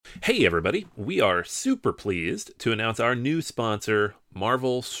Hey everybody, we are super pleased to announce our new sponsor,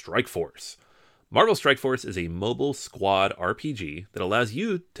 Marvel Strike Force. Marvel Strike Force is a mobile squad RPG that allows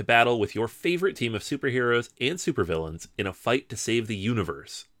you to battle with your favorite team of superheroes and supervillains in a fight to save the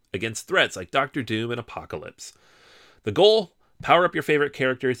universe against threats like Doctor Doom and Apocalypse. The goal? Power up your favorite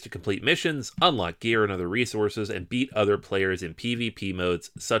characters to complete missions, unlock gear and other resources, and beat other players in PvP modes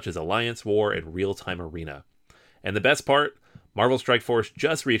such as Alliance War and Real-Time Arena. And the best part? Marvel Strike Force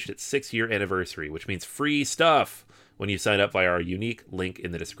just reached its 6-year anniversary, which means free stuff when you sign up via our unique link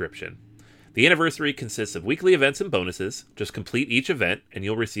in the description. The anniversary consists of weekly events and bonuses. Just complete each event and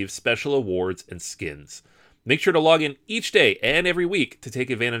you'll receive special awards and skins. Make sure to log in each day and every week to take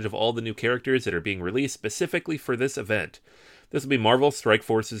advantage of all the new characters that are being released specifically for this event. This will be Marvel Strike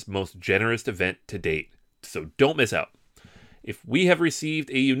Force's most generous event to date, so don't miss out. If we have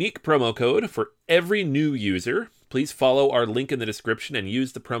received a unique promo code for every new user, please follow our link in the description and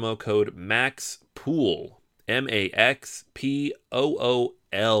use the promo code MAXPOOL, MAXPOOL.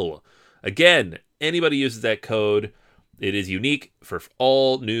 Again, anybody uses that code, it is unique for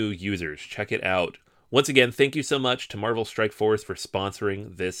all new users. Check it out. Once again, thank you so much to Marvel Strike Force for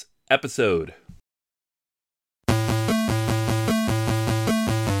sponsoring this episode.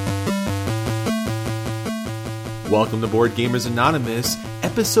 Welcome to Board Gamers Anonymous,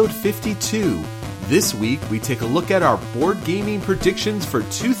 episode 52. This week, we take a look at our board gaming predictions for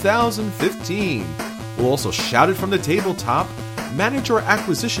 2015. We'll also shout it from the tabletop, manage our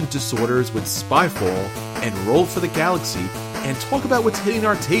acquisition disorders with Spyfall, and roll for the galaxy, and talk about what's hitting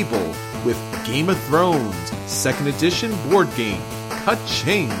our table with Game of Thrones, 2nd edition board game,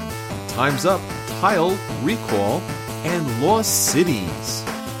 Ka-Ching, Time's Up, Tile, Recall, and Lost Cities.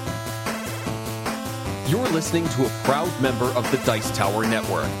 You're listening to a proud member of the Dice Tower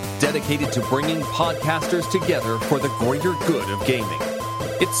Network, dedicated to bringing podcasters together for the greater good of gaming.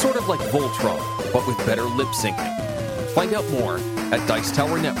 It's sort of like Voltron, but with better lip syncing. Find out more at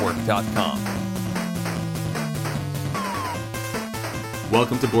DicetowerNetwork.com.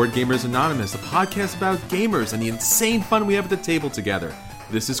 Welcome to Board Gamers Anonymous, a podcast about gamers and the insane fun we have at the table together.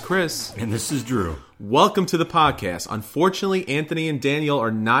 This is Chris. And this is Drew. Welcome to the podcast. Unfortunately, Anthony and Daniel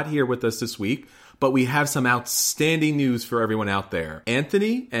are not here with us this week, but we have some outstanding news for everyone out there.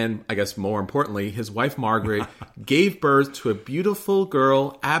 Anthony, and I guess more importantly, his wife Margaret, gave birth to a beautiful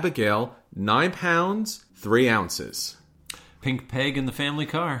girl, Abigail, 9 pounds, 3 ounces. Pink peg in the family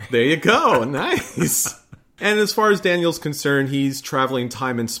car. There you go. Nice. And as far as Daniel's concerned, he's traveling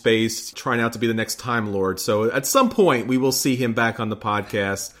time and space, trying out to be the next Time Lord. So at some point, we will see him back on the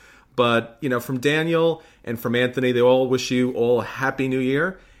podcast. But, you know, from Daniel and from Anthony, they all wish you all a happy new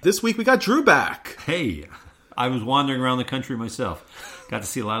year. This week, we got Drew back. Hey, I was wandering around the country myself. Got to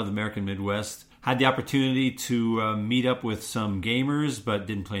see a lot of the American Midwest. Had the opportunity to meet up with some gamers, but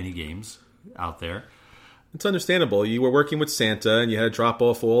didn't play any games out there. It's understandable. You were working with Santa, and you had to drop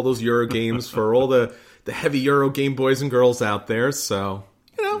off all those Euro games for all the heavy Euro game boys and girls out there. So,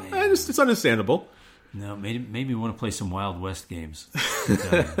 you know, it's understandable. No, made me want to play some Wild West games.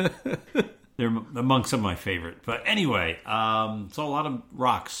 They're among some of my favorite. But anyway, so a lot of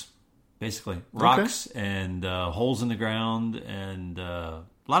rocks, basically. Rocks and holes in the ground and a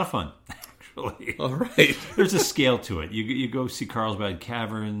lot of fun, actually. All right. There's a scale to it. You go see Carlsbad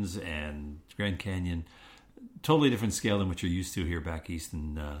Caverns and Grand Canyon. Totally different scale than what you're used to here back east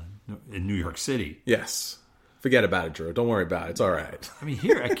in New York City. Yes. Forget about it, Drew. Don't worry about it. It's all right. I mean,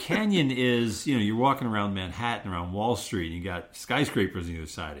 here, a canyon is, you know, you're walking around Manhattan, around Wall Street, and you got skyscrapers on the other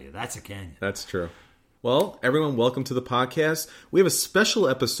side of you. That's a canyon. That's true. Well, everyone, welcome to the podcast. We have a special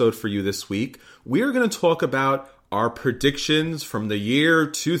episode for you this week. We are going to talk about our predictions from the year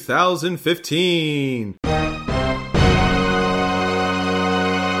 2015.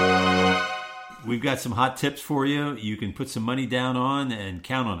 We've got some hot tips for you. You can put some money down on and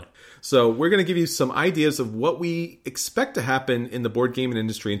count on it. So we're going to give you some ideas of what we expect to happen in the board gaming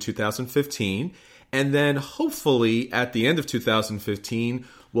industry in 2015. And then hopefully at the end of 2015,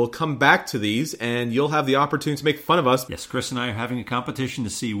 we'll come back to these and you'll have the opportunity to make fun of us. Yes, Chris and I are having a competition to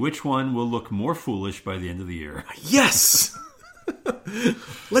see which one will look more foolish by the end of the year. Yes!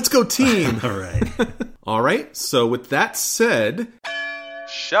 Let's go team! All right. All right, so with that said...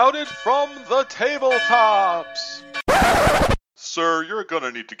 Shout it from the tabletops! Sir, you're gonna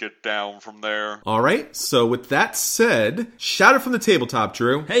need to get down from there. All right, so with that said, shout it from the tabletop,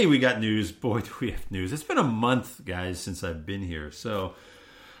 Drew. Hey, we got news. Boy, do we have news. It's been a month, guys, since I've been here. So,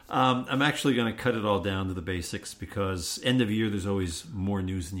 I'm actually going to cut it all down to the basics because end of year there's always more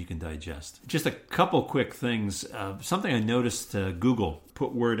news than you can digest. Just a couple quick things. Something I noticed, Google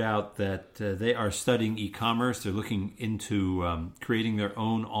put word out that they are studying e-commerce. They're looking into creating their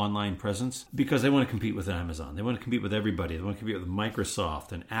own online presence because they want to compete with Amazon. They want to compete with everybody. They want to compete with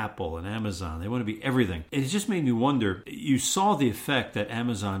Microsoft and Apple and Amazon. They want to be everything. It just made me wonder, you saw the effect that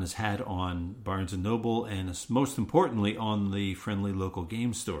Amazon has had on Barnes & Noble and most importantly on the friendly local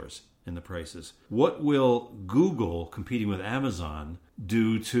game stores and the prices. What will Google, competing with Amazon,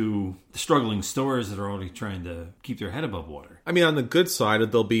 do to the struggling stores that are already trying to keep their head above water? I mean, on the good side,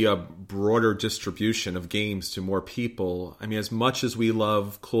 there'll be a broader distribution of games to more people. I mean, as much as we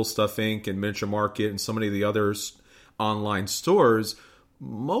love Cool Stuff Inc. and Miniature Market and so many of the other online stores,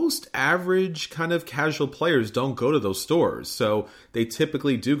 most average kind of casual players don't go to those stores. So they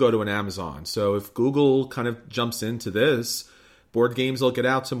typically do go to an Amazon. So if Google kind of jumps into this, board games will get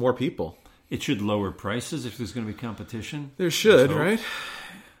out to more people. It should lower prices if there's going to be competition. There should, right?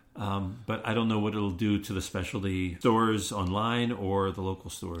 But I don't know what it'll do to the specialty stores online or the local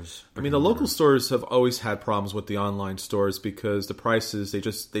stores. I mean, the local stores have always had problems with the online stores because the prices, they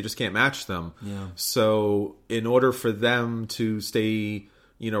just can't match them. Yeah. So in order for them to stay,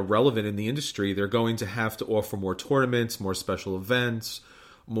 relevant in the industry, they're going to have to offer more tournaments, more special events,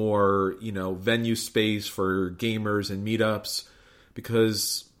 more, venue space for gamers and meetups,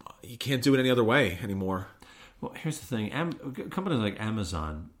 because you can't do it any other way anymore. Well, here's the thing. Companies like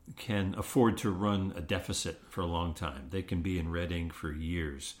Amazon can afford to run a deficit for a long time. They can be in red ink for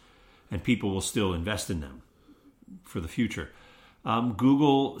years, and people will still invest in them for the future.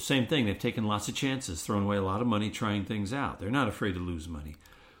 Google, same thing. They've taken lots of chances, thrown away a lot of money trying things out. They're not afraid to lose money.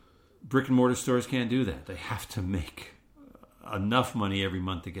 Brick-and-mortar stores can't do that. They have to make enough money every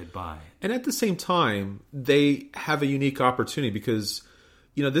month to get by. And at the same time, they have a unique opportunity because,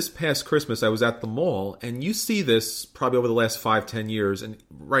 this past Christmas I was at the mall, and you see this probably over the last 5-10 years, and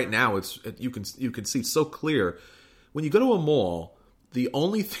right now you can see it's so clear. When you go to a mall, the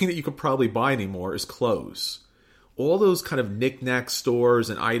only thing that you can probably buy anymore is clothes. All those kind of knick-knack stores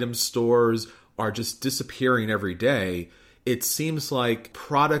and item stores are just disappearing every day. It seems like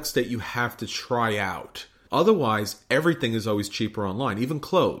products that you have to try out. Otherwise, everything is always cheaper online, even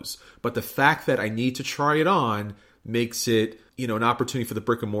clothes. But the fact that I need to try it on makes it, an opportunity for the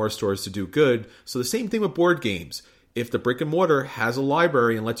brick and mortar stores to do good. So the same thing with board games. If the brick and mortar has a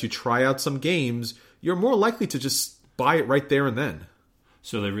library and lets you try out some games, you're more likely to just buy it right there and then.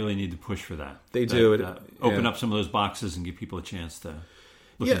 So they really need to push for that. They do. Open up some of those boxes and give people a chance to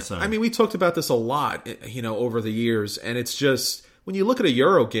look inside. I mean, we talked about this a lot, over the years, and it's just, when you look at a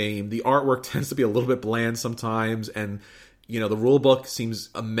Euro game, the artwork tends to be a little bit bland sometimes, and, the rule book seems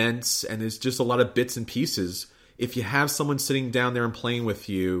immense, and there's just a lot of bits and pieces. If you have someone sitting down there and playing with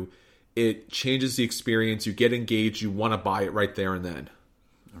you, it changes the experience. You get engaged. You want to buy it right there and then.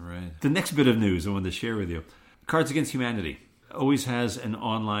 All right. The next bit of news I wanted to share with you. Cards Against Humanity always has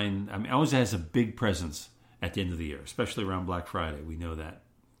always has a big presence at the end of the year, especially around Black Friday. We know that.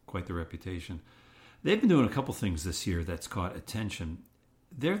 Quite the reputation. They've been doing a couple things this year that's caught attention.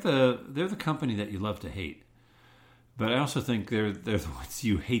 They're the company that you love to hate. But I also think they're the ones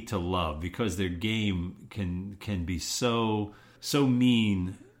you hate to love because their game can be so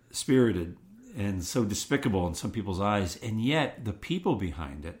mean-spirited and so despicable in some people's eyes, and yet the people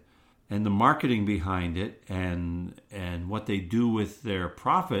behind it and the marketing behind it and what they do with their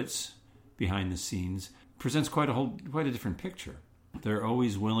profits behind the scenes presents quite a different picture. They're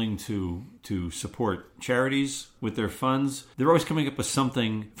always willing to support charities with their funds. They're always coming up with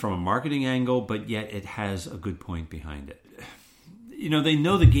something from a marketing angle, but yet it has a good point behind it. They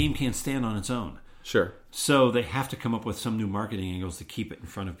know the game can't stand on its own. Sure. So they have to come up with some new marketing angles to keep it in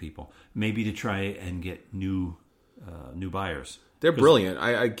front of people, maybe to try and get new buyers. They're brilliant.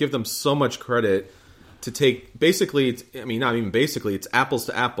 I give them so much credit to take, basically, it's apples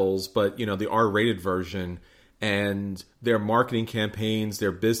to apples, but, the R-rated version, and their marketing campaigns,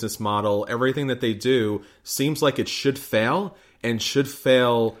 their business model, everything that they do seems like it should fail and should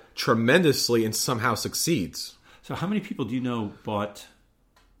fail tremendously and somehow succeeds. So how many people do you know bought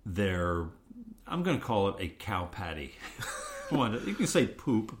their, I'm going to call it a cow patty. You can say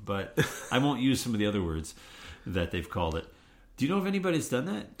poop, but I won't use some of the other words that they've called it. Do you know if anybody's done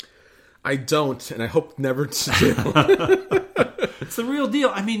that? I don't, and I hope never to do. It's the real deal.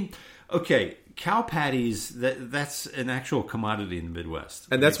 I mean, okay, cow patties, that's an actual commodity in the Midwest.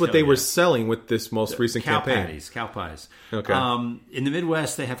 And that's what they were selling with this most recent campaign. Cow pies. Okay. In the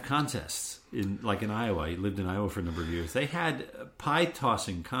Midwest, they have contests. in Iowa. He lived in Iowa for a number of years. They had pie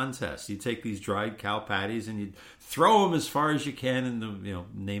tossing contests. You take these dried cow patties and you throw them as far as you can, and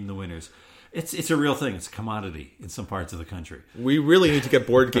name the winners. It's a real thing. It's a commodity in some parts of the country. We really need to get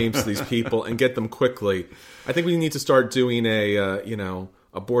board games to these people and get them quickly. I think we need to start doing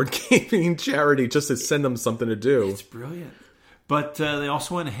a board gaming charity just to send them something to do. It's brilliant. But they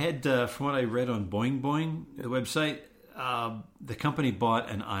also went ahead, from what I read on Boing Boing, the website, the company bought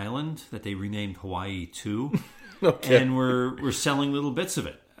an island that they renamed Hawaii 2, Okay. and we're selling little bits of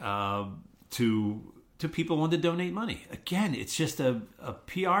it to people who want to donate money. Again, it's just a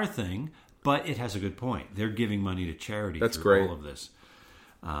PR thing, but it has a good point. They're giving money to charity. That's through great. all of this.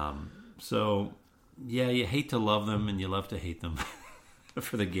 So, yeah, you hate to love them and you love to hate them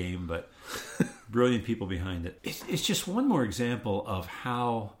for the game, but brilliant people behind it. It's just one more example of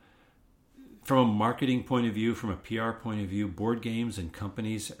how, from a marketing point of view, from a PR point of view, board games and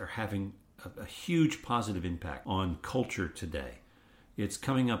companies are having a huge positive impact on culture today. It's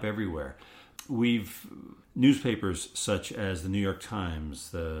coming up everywhere. Newspapers such as the New York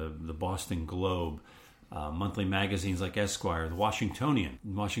Times, the Boston Globe, monthly magazines like Esquire, the Washingtonian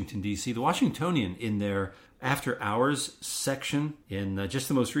in Washington, D.C. The Washingtonian, in their After Hours section in just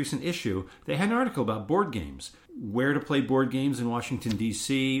the most recent issue, they had an article about board games. Where to play board games in Washington,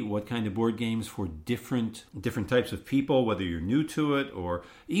 D.C., what kind of board games for different types of people, whether you're new to it, or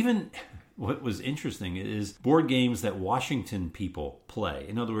even what was interesting is board games that Washington people play.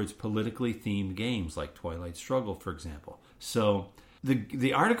 In other words, politically themed games like Twilight Struggle, for example. So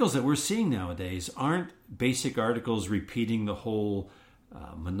the articles that we're seeing nowadays aren't basic articles repeating the whole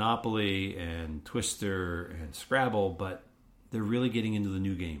Monopoly and Twister and Scrabble, but they're really getting into the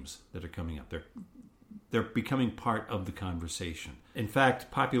new games that are coming up. They're becoming part of the conversation. In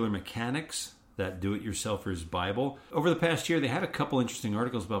fact, Popular Mechanics, that do-it-yourselfer's Bible, over the past year they had a couple interesting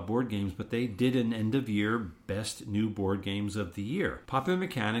articles about board games, but they did an end-of-year best new board games of the year. Popular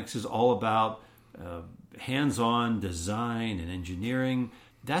Mechanics is all about hands-on design and engineering.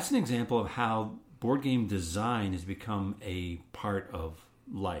 That's an example of how board game design has become a part of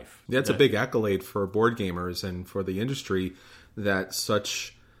life. That's a big accolade for board gamers and for the industry that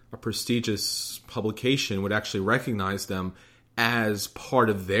such a prestigious publication would actually recognize them as part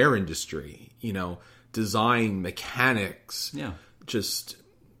of their industry. Design, mechanics. Yeah. Just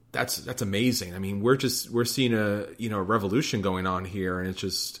that's amazing. I mean, we're seeing a revolution going on here, and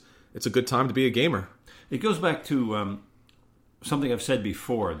it's a good time to be a gamer. It goes back to something I've said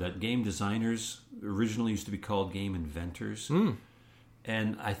before, that game designers originally used to be called game inventors.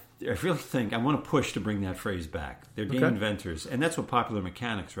 And I really think I want to push to bring that phrase back. They're game inventors. And that's what Popular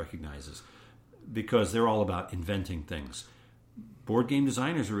Mechanics recognizes, because they're all about inventing things. Board game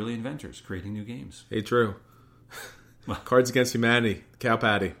designers are really inventors, creating new games. Hey, true. Cards Against Humanity, Cow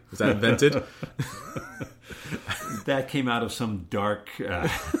Patty. Was that invented? That came out of some dark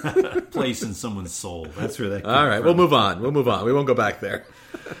place in someone's soul. That's where that came All right, from. we'll move on. We won't go back there.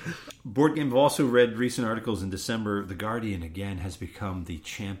 Board Game, I've also read recent articles in December. The Guardian, again, has become the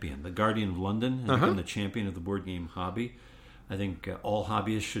champion. The Guardian of London has become the champion of the board game hobby. I think all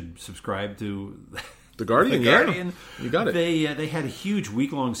hobbyists should subscribe to The Guardian. The Guardian. Yeah, you got it. They had a huge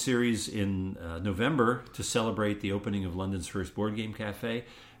week-long series in November to celebrate the opening of London's first board game cafe.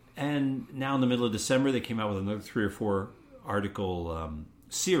 And now in the middle of December, they came out with another 3 or 4 article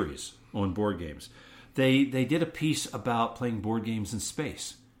series on board games. They did a piece about playing board games in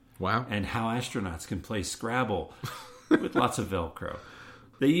space. Wow. And how astronauts can play Scrabble with lots of Velcro.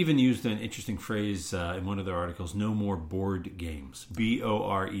 They even used an interesting phrase in one of their articles, no more board games.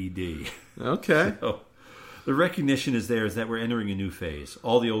 B-O-R-E-D. Okay. So the recognition is that we're entering a new phase.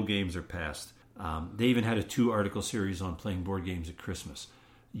 All the old games are past. They even had a 2-article series on playing board games at Christmas,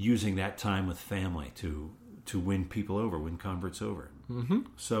 using that time with family to win people over, win converts over. Mm-hmm.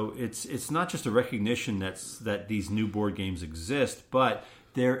 So it's not just a recognition that these new board games exist, but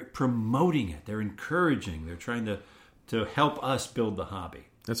they're promoting it. They're encouraging. They're trying to help us build the hobby.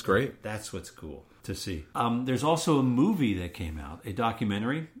 That's great. That's what's cool to see. There's also a movie that came out, a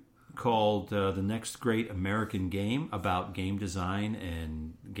documentary called The Next Great American Game, about game design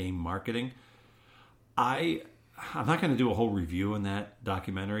and game marketing. I'm not going to do a whole review on that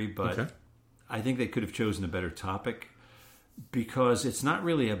documentary, but I think they could have chosen a better topic, because it's not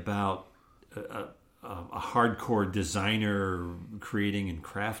really about a hardcore designer creating and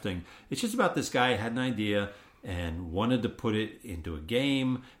crafting. It's just about this guy who had an idea and wanted to put it into a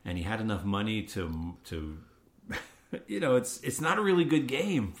game, and he had enough money to it's not a really good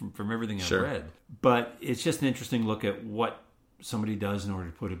game from everything I've read, but it's just an interesting look at what somebody does in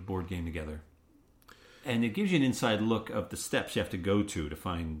order to put a board game together. And it gives you an inside look of the steps you have to go to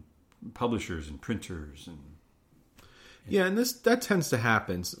find publishers and printers and. Yeah, and that tends to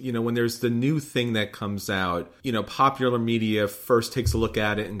happen. When there's the new thing that comes out, popular media first takes a look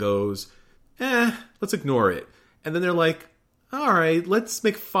at it and goes, let's ignore it. And then they're like, all right, let's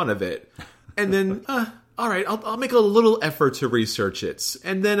make fun of it. And then, all right, I'll make a little effort to research it.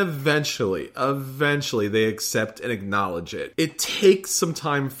 And then eventually they accept and acknowledge it. It takes some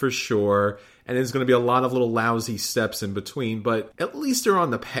time for sure, and there's going to be a lot of little lousy steps in between, but at least they're on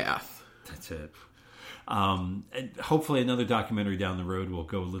the path. That's it. And hopefully another documentary down the road will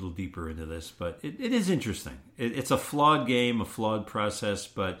go a little deeper into this, but it is interesting. It's a flawed game, a flawed process,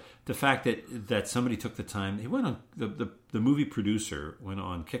 but the fact that somebody took the time, he went on, the movie producer went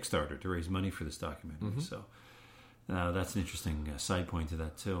on Kickstarter to raise money for this documentary, so that's an interesting side point to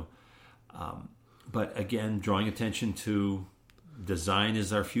that too. But again, drawing attention to design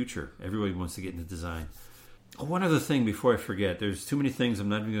is our future. Everybody wants to get into design. One other thing before I forget, there's too many things I'm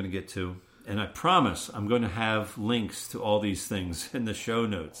not even going to get to. And I promise I'm going to have links to all these things in the show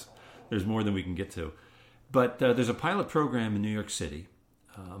notes. There's more than we can get to. But there's a pilot program in New York City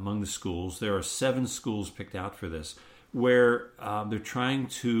among the schools. There are 7 schools picked out for this where they're trying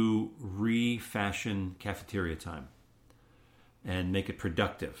to refashion cafeteria time and make it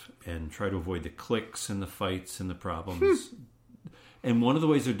productive and try to avoid the cliques and the fights and the problems. And one of the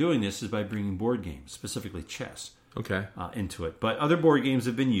ways they're doing this is by bringing board games, specifically chess. Okay. Into it. But other board games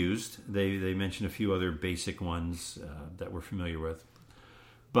have been used. They mentioned a few other basic ones that we're familiar with.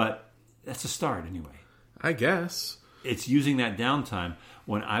 But that's a start anyway. I guess. It's using that downtime.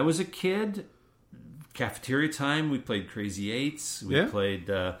 When I was a kid, cafeteria time, we played Crazy Eights. We played,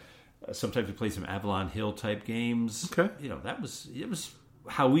 sometimes we played some Avalon Hill type games. Okay. It was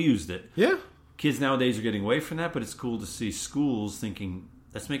how we used it. Yeah. Kids nowadays are getting away from that, but it's cool to see schools thinking,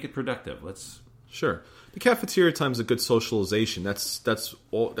 let's make it productive. Sure. The cafeteria time is a good socialization. That's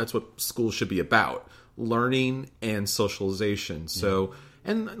what school should be about. Learning and socialization. So,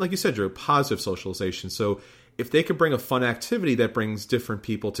 and like you said, Drew, positive socialization. So if they could bring a fun activity that brings different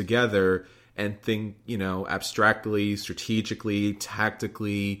people together and think, abstractly, strategically,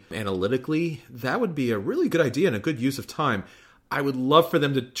 tactically, analytically, that would be a really good idea and a good use of time. I would love for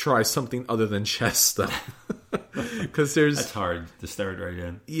them to try something other than chess, though. Because that's hard to start right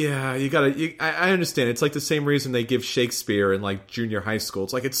in. Yeah, I understand. It's like the same reason they give Shakespeare in like junior high school.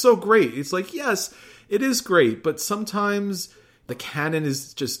 It's like, it's so great. It's like, yes, it is great, but sometimes the canon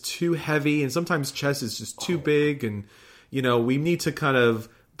is just too heavy, and sometimes chess is just too big, and we need to kind of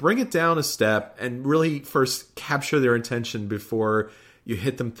bring it down a step and really first capture their attention before you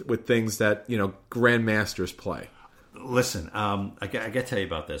hit them with things that grandmasters play. Listen, I got to tell you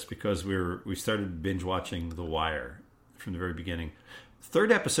about this because we started binge watching The Wire from the very beginning.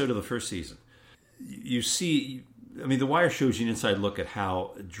 3rd episode of the 1st season. You see, The Wire shows you an inside look at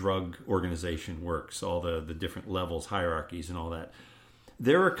how a drug organization works, all the different levels, hierarchies, and all that.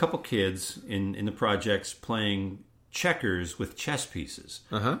 There are a couple kids in the projects playing checkers with chess pieces,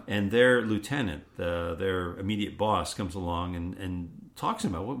 and their lieutenant, their immediate boss, comes along and talks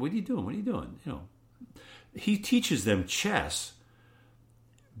about what are you doing? What are you doing? He teaches them chess,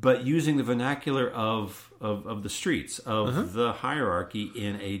 but using the vernacular of the streets, of the hierarchy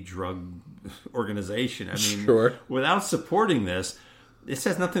in a drug organization. Without supporting this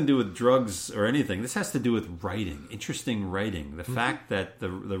has nothing to do with drugs or anything. This has to do with writing, interesting writing. The fact that the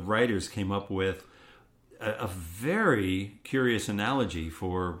writers came up with a very curious analogy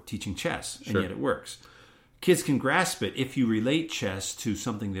for teaching chess, and yet it works. Kids can grasp it if you relate chess to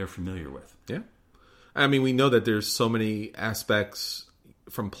something they're familiar with. Yeah. We know that there's so many aspects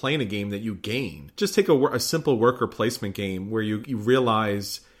from playing a game that you gain. Just take a simple worker placement game where you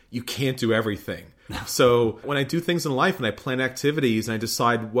realize you can't do everything. So when I do things in life and I plan activities and I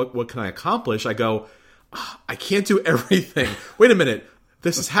decide what can I accomplish, I go, I can't do everything. Wait a minute.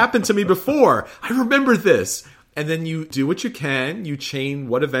 This has happened to me before. I remember this. And then you do what you can. You chain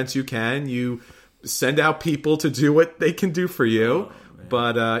what events you can. You send out people to do what they can do for you.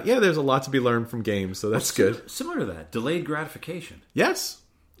 But there's a lot to be learned from games, so that's good. Similar to that, delayed gratification. Yes,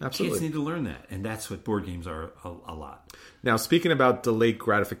 absolutely. Kids need to learn that, and that's what board games are a lot. Now, speaking about delayed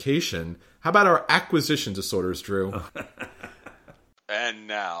gratification, how about our acquisition disorders, Drew? And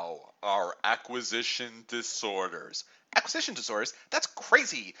now, our acquisition disorders. Acquisition disorders? That's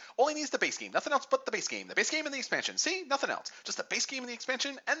crazy! All he needs is the base game, nothing else but the base game. The base game and the expansion. See? Nothing else. Just the base game and the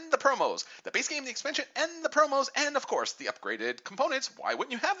expansion and the promos. The base game, the expansion, and the promos, and of course, the upgraded components. Why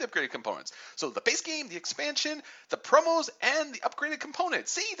wouldn't you have the upgraded components? So the base game, the expansion, the promos, and the upgraded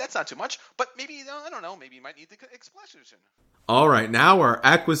components. See? That's not too much, but maybe, I don't know, maybe you might need the explanation. All right, now our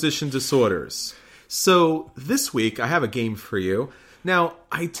acquisition disorders. So this week, I have a game for you. Now,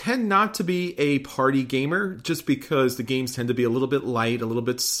 I tend not to be a party gamer just because the games tend to be a little bit light, a little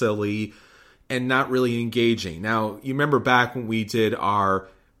bit silly, and not really engaging. Now, you remember back when we did our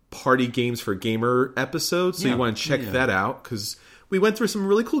Party Games for Gamer episode, so you want to check that out because we went through some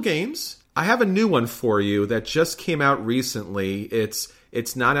really cool games. I have a new one for you that just came out recently.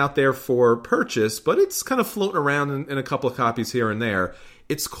 It's not out there for purchase, but it's kind of floating around in a couple of copies here and there.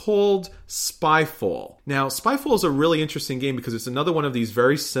 It's called Spyfall. Now, Spyfall is a really interesting game because it's another one of these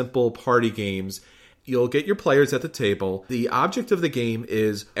very simple party games. You'll get your players at the table. The object of the game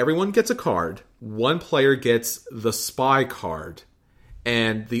is everyone gets a card. One player gets the spy card,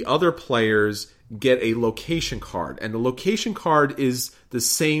 and the other players get a location card. And the location card is the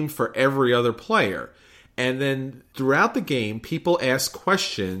same for every other player. And then throughout the game, people ask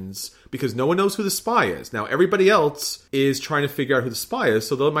questions because no one knows who the spy is. Now, everybody else is trying to figure out who the spy is.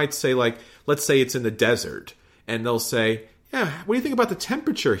 So they might say, like, let's say it's in the desert. And they'll say, yeah, what do you think about the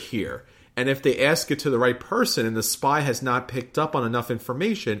temperature here? And if they ask it to the right person and the spy has not picked up on enough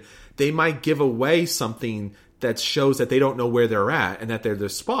information, they might give away something that shows that they don't know where they're at and that they're the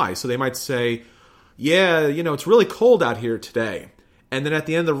spy. So they might say, yeah, it's really cold out here today. And then at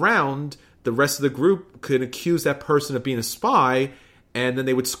the end of the round, the rest of the group could accuse that person of being a spy, and then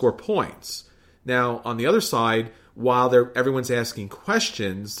they would score points. Now, on the other side, while everyone's asking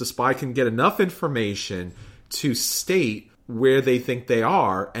questions, the spy can get enough information to state where they think they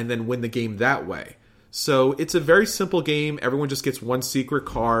are and then win the game that way. So it's a very simple game. Everyone just gets one secret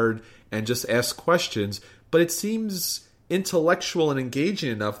card and just asks questions, but it seems intellectual and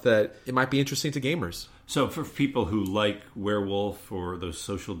engaging enough that it might be interesting to gamers. So for people who like Werewolf or those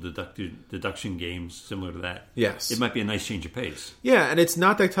social deduction games similar to that, yes, it might be a nice change of pace. Yeah, and it's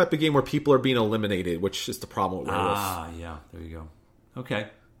not that type of game where people are being eliminated, which is the problem with Werewolf. Yeah, there you go. Okay.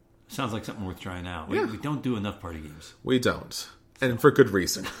 Sounds like something worth trying out. Yeah. We don't do enough party games. We don't. And for good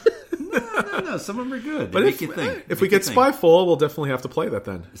reason. No, some of them are good. They but make you think. If we get Spyfall, we'll definitely have to play that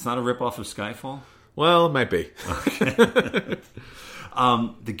then. It's not a ripoff of Skyfall? Well, it might be. Okay.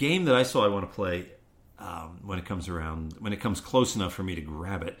 The game that I saw I want to play when it comes close enough for me to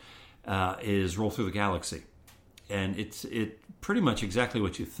grab it, is Roll Through the Galaxy. And it's pretty much exactly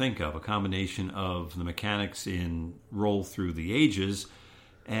what you think of, a combination of the mechanics in Roll Through the Ages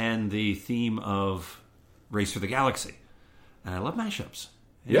and the theme of Race for the Galaxy. And I love mashups.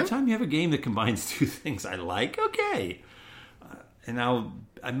 Anytime you have a game that combines two things I like, okay. And now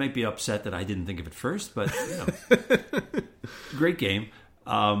I might be upset that I didn't think of it first, but great game.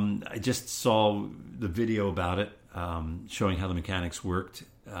 I just saw the video about it, showing how the mechanics worked.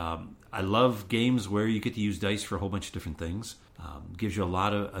 I love games where you get to use dice for a whole bunch of different things. Gives you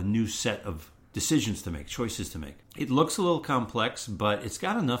a new set of decisions to make, choices to make. It looks a little complex, but it's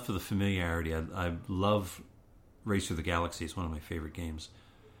got enough of the familiarity. I love Race for the Galaxy. It's one of my favorite games.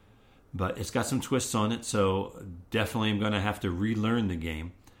 But it's got some twists on it, so definitely I'm going to have to relearn the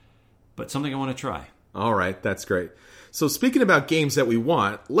game. But something I want to try. All right, that's great. So speaking about games that we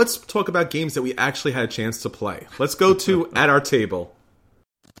want, let's talk about games that we actually had a chance to play. Let's go to At Our Table.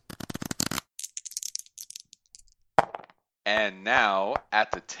 And now,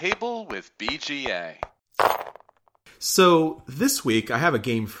 At the Table with BGA. So this week, I have a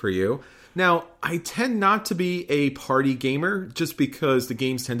game for you. Now, I tend not to be a party gamer just because the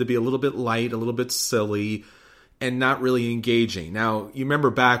games tend to be a little bit light, a little bit silly, and not really engaging. Now, you remember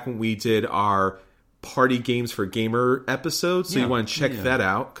back when we did our Party Games for Gamer episode, so you want to check that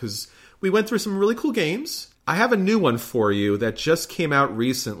out because we went through some really cool games. I have a new one for you that just came out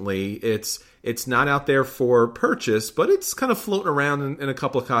recently. It's not out there for purchase, but it's kind of floating around in a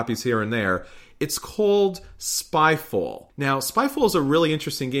couple of copies here and there. It's called Spyfall. Now, Spyfall is a really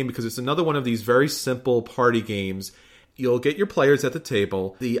interesting game because it's another one of these very simple party games. You'll get your players at the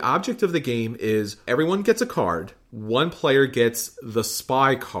table. The object of the game is everyone gets a card. One player gets the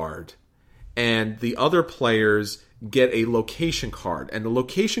spy card, and the other players get a location card. And the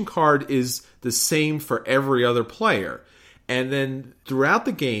location card is the same for every other player. And then throughout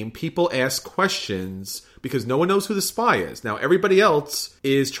the game, people ask questions because no one knows who the spy is. Now, everybody else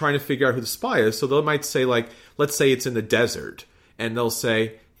is trying to figure out who the spy is. So they might say, like, let's say it's in the desert. And they'll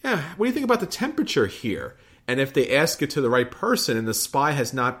say, yeah, what do you think about the temperature here? And if they ask it to the right person and the spy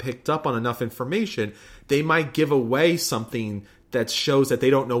has not picked up on enough information, they might give away something that shows that they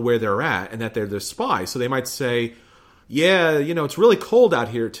don't know where they're at and that they're the spy. So they might say, yeah, it's really cold out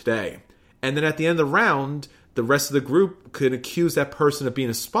here today. And then at the end of the round, the rest of the group could accuse that person of being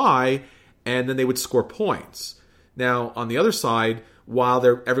a spy, and then they would score points. Now, on the other side, while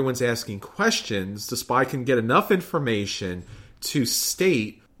everyone's asking questions, the spy can get enough information to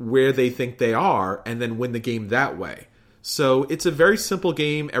state where they think they are and then win the game that way. So it's a very simple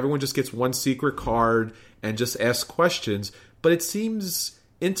game. Everyone just gets one secret card and just asks questions. But it seems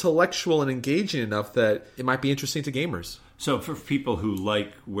intellectual and engaging enough that it might be interesting to gamers. So for people who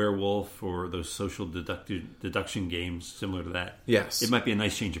like Werewolf or those social deduction games similar to that, yes, it might be a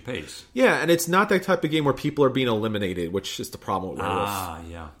nice change of pace. Yeah, and it's not that type of game where people are being eliminated, which is the problem with Werewolf.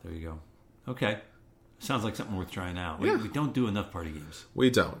 Yeah, there you go. Okay. Sounds like something worth trying out. Yeah. We don't do enough party games.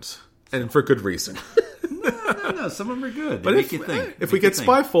 We don't. And for good reason. No, some of them are good. They But make you think. if we get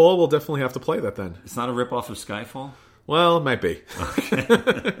Spyfall, we'll definitely have to play that then. It's not a ripoff of Skyfall? Well, it might be.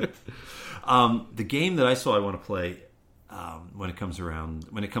 Okay. The game that I saw I want to play when it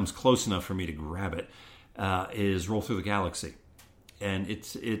comes close enough for me to grab it, is Roll Through the Galaxy. And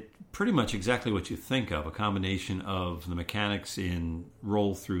it's pretty much exactly what you think of, a combination of the mechanics in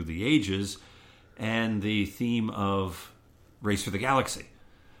Roll Through the Ages and the theme of Race for the Galaxy.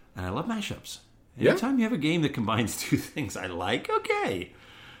 And I love mashups. Anytime you have a game that combines two things I like, okay.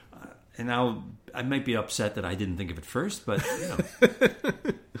 And I might be upset that I didn't think of it first, but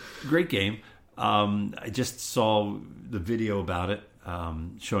great game. I just saw the video about it,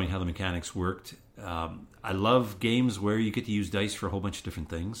 showing how the mechanics worked. I love games where you get to use dice for a whole bunch of different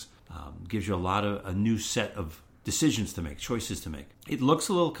things. Gives you a new set of decisions to make, choices to make. It looks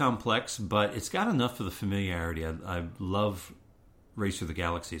a little complex, but it's got enough of the familiarity. I love Race for the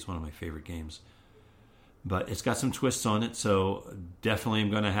Galaxy. It's one of my favorite games. But it's got some twists on it, so definitely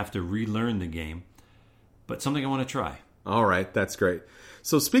I'm going to have to relearn the game. But something I want to try. All right, that's great.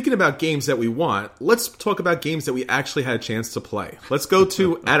 So speaking about games that we want, let's talk about games that we actually had a chance to play. Let's go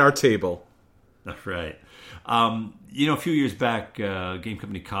to At Our Table. That's right. A few years back, game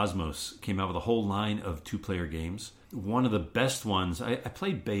company Cosmos came out with a whole line of two-player games. One of the best ones, I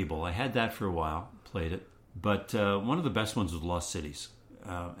played Babel. I had that for a while, played it. But one of the best ones was Lost Cities.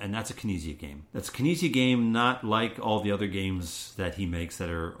 And that's a Kinesia game. That's a Kinesia game, not like all the other games that he makes that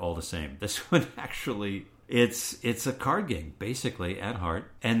are all the same. This one actually, it's a card game, basically, at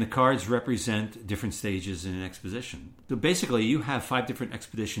heart. And the cards represent different stages in an exposition. So basically, you have 5 different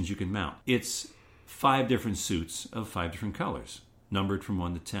expeditions you can mount. It's 5 different suits of 5 different colors, numbered from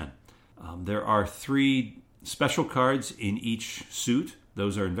 1 to 10. There are 3 special cards in each suit.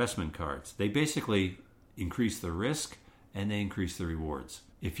 Those are investment cards. They basically increase the risk and they increase the rewards.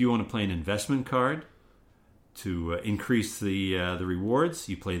 If you want to play an investment card to increase the rewards,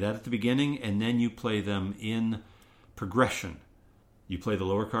 you play that at the beginning, and then you play them in progression. You play the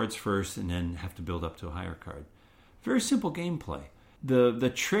lower cards first, and then have to build up to a higher card. Very simple gameplay.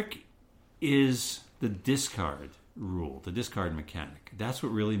 The trick is the discard rule, the discard mechanic. That's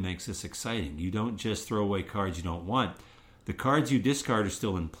what really makes this exciting. You don't just throw away cards you don't want. The cards you discard are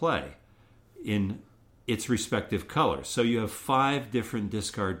still in play in its respective colors. So you have 5 different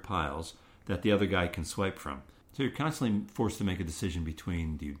discard piles that the other guy can swipe from. So you're constantly forced to make a decision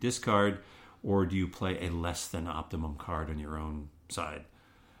between, do you discard or do you play a less than optimum card on your own side?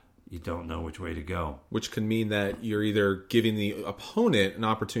 You don't know which way to go. Which can mean that you're either giving the opponent an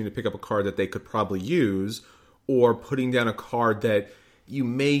opportunity to pick up a card that they could probably use, or putting down a card that you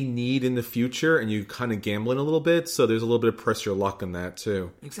may need in the future, and you kind of gambling a little bit, so there's a little bit of press your luck in that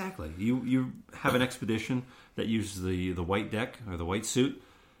too. Exactly. You have an expedition that uses the white deck or the white suit.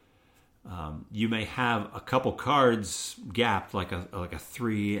 You may have a couple cards gapped, like a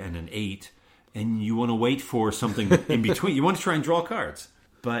 3 and an 8, and you want to wait for something in between. You want to try and draw cards,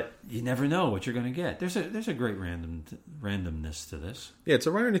 but you never know what you're going to get. There's a great randomness to this. Yeah, it's a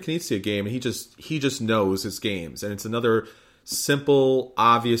Reiner Knizia game, and he just knows his games, and it's another simple,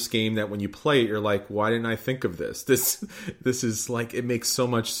 obvious game that when you play it, you're like, why didn't I think of this? This is like, it makes so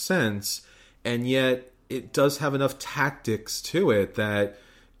much sense, and yet it does have enough tactics to it that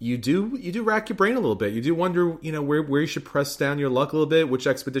you do rack your brain a little bit. You do wonder, where you should press down your luck a little bit, which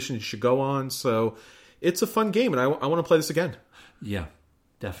expedition you should go on. So it's a fun game, and I want to play this again. Yeah,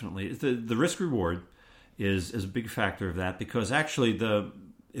 definitely. The risk reward is a big factor of that, because actually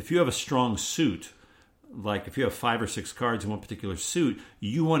if you have a strong suit, like if you have 5 or 6 cards in one particular suit,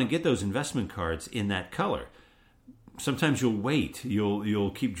 you want to get those investment cards in that color. Sometimes you'll wait.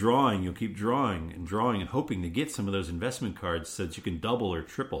 You'll keep drawing. You'll keep drawing and hoping to get some of those investment cards so that you can double or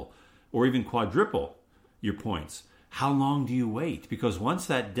triple or even quadruple your points. How long do you wait? Because once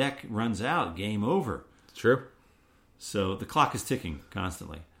that deck runs out, game over. True. So the clock is ticking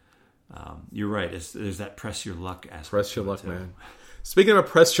constantly. You're right. There's that press your luck aspect. Press your luck, man. Speaking of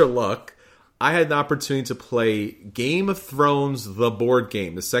press your luck, I had the opportunity to play Game of Thrones, the board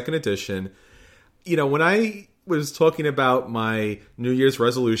game, the 2nd edition. When I was talking about my New Year's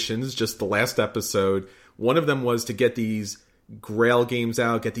resolutions, just the last episode, one of them was to get these Grail games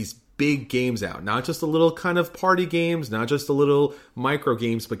out, get these big games out. Not just the little kind of party games, not just the little micro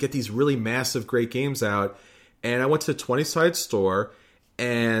games, but get these really massive, great games out. And I went to the 20-side store,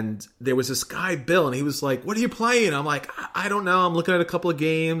 and there was this guy, Bill, and he was like, "What are you playing?" I'm like, I don't know. I'm looking at a couple of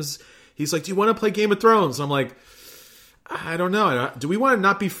games. He's like, "Do you want to play Game of Thrones?" I'm like, I don't know. Do we want to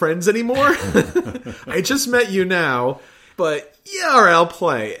not be friends anymore? I just met you now. But yeah, all right, I'll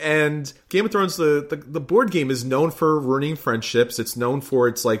play. And Game of Thrones, the board game is known for ruining friendships. It's known for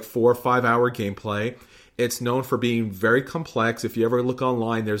its like 4 or 5 hour gameplay. It's known for being very complex. If you ever look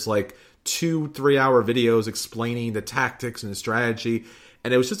online, there's like 2-3 hour videos explaining the tactics and the strategy.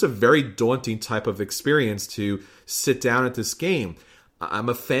 And it was just a very daunting type of experience to sit down at this game. I'm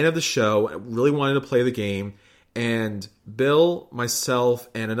a fan of the show. I really wanted to play the game. And Bill, myself,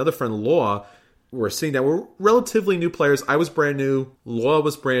 and another friend, Law, were sitting down. We're relatively new players. I was brand new. Law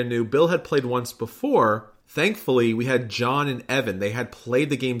was brand new. Bill had played once before. Thankfully, we had John and Evan. They had played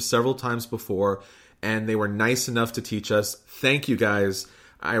the game several times before, and they were nice enough to teach us. Thank you, guys.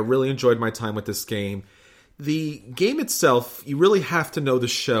 I really enjoyed my time with this game. The game itself, you really have to know the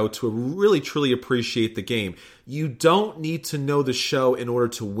show to really, truly appreciate the game. You don't need to know the show in order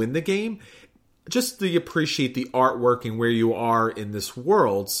to win the game. Just to appreciate the artwork and where you are in this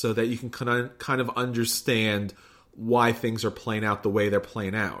world so that you can kind of understand why things are playing out the way they're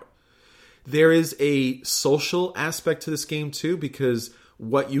playing out. There is a social aspect to this game too, because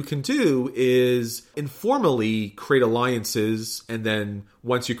what you can do is informally create alliances, and then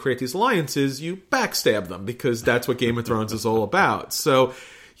once you create these alliances, you backstab them, because that's what Game of Thrones is all about. So,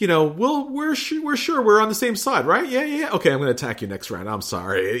 you know, we're sure we're on the same side, right? Yeah. Okay, I'm going to attack you next round. I'm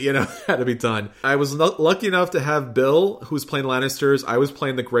sorry. You know, had to be done. I was lucky enough to have Bill, who was playing Lannisters. I was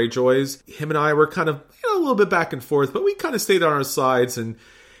playing the Greyjoys. Him and I were kind of, a little bit back and forth, but we kind of stayed on our sides, and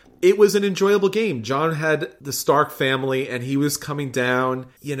it was an enjoyable game. John had the Stark family, and he was coming down.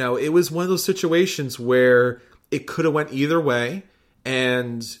 You know, it was one of those situations where it could have went either way,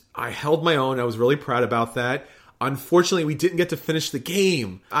 and I held my own. I was really proud about that. Unfortunately, we didn't get to finish the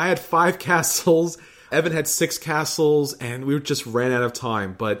game. I had 5 castles. Evan had 6 castles, and we just ran out of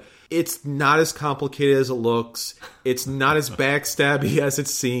time. But it's not as complicated as it looks. It's not as backstabby as it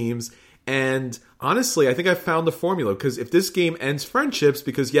seems. And honestly, I think I found the formula, because if this game ends friendships,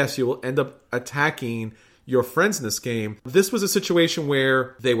 because yes, you will end up attacking your friends in this game. This was a situation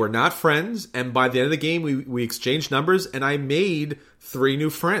where they were not friends, and by the end of the game, we exchanged numbers, and I made 3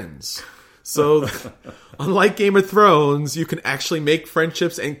 new friends. So, unlike Game of Thrones, you can actually make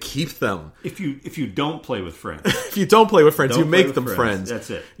friendships and keep them. If you don't play with friends. If you don't play with friends, you make them friends. That's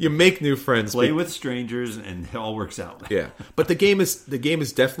it. You make new friends. Play with strangers, and it all works out. Yeah, but the game is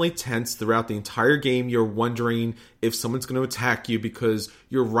definitely tense throughout the entire game. You're wondering if someone's going to attack you, because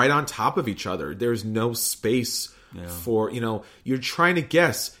you're right on top of each other. There's no space for, you're trying to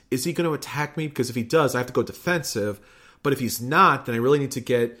guess, is he going to attack me? Because if he does, I have to go defensive. But if he's not, then I really need to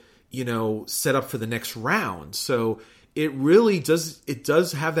get set up for the next round. So it really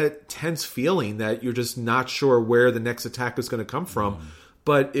does have that tense feeling that you're just not sure where the next attack is going to come from.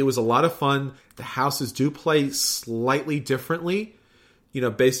 But it was a lot of fun. The houses do play slightly differently,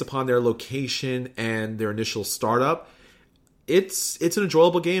 based upon their location and their initial startup. It's an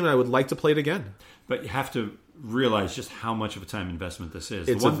enjoyable game, and I would like to play it again. But you have to realize just how much of a time investment this is.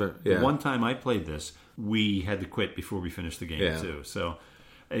 It's the one time I played this, we had to quit before we finished the game too. So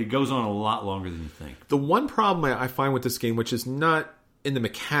it goes on a lot longer than you think. The one problem I find with this game, which is not in the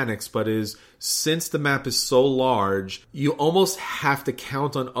mechanics, but is since the map is so large, you almost have to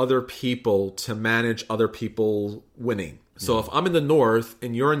count on other people to manage other people winning. So if I'm in the north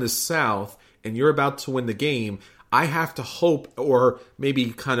and you're in the south and you're about to win the game, I have to hope, or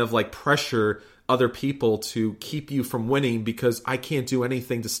maybe kind of like pressure other people to keep you from winning, because I can't do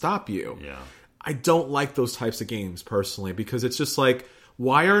anything to stop you. Yeah. I don't like those types of games personally, because it's just like,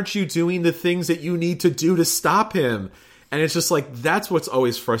 why aren't you doing the things that you need to do to stop him? And it's just like, that's what's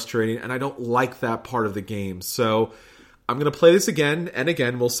always frustrating, and I don't like that part of the game. So I'm going to play this again and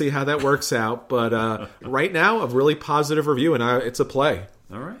again. We'll see how that works out. But right now, a really positive review, and it's a play.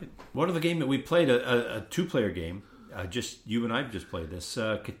 All right. One other game that we played, a 2-player game, just you and I just played this,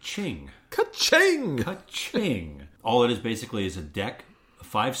 Ka-Ching. Ka-Ching! Ka-Ching. All it is basically is a deck of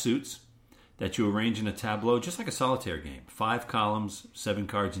 5 suits that you arrange in a tableau, just like a solitaire game. 5 columns, 7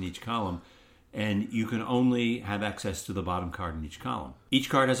 cards in each column, and you can only have access to the bottom card in each column. Each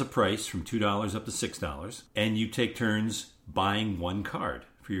card has a price from $2 up to $6, and you take turns buying 1 card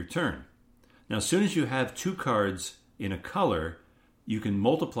for your turn. Now, as soon as you have 2 cards in a color, you can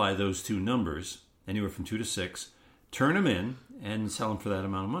multiply those 2 numbers, anywhere from 2 to 6, turn them in, and sell them for that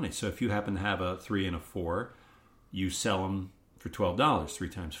amount of money. So if you happen to have a 3 and a 4, you sell them for $12, 3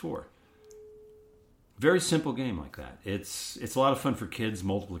 times 4. Very simple game like that. It's a lot of fun for kids,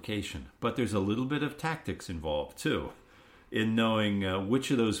 multiplication. But there's a little bit of tactics involved, too, in knowing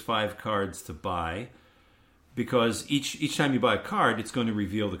which of those 5 cards to buy. Because each time you buy a card, it's going to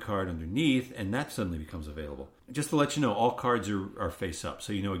reveal the card underneath, and that suddenly becomes available. Just to let you know, all cards are face up,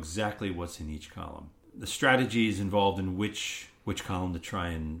 so you know exactly what's in each column. The strategy is involved in which column to try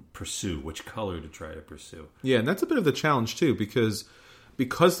and pursue, which color to try to pursue. Yeah, and that's a bit of the challenge, too, because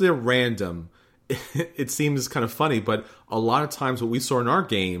they're random, it seems kind of funny, but a lot of times what we saw in our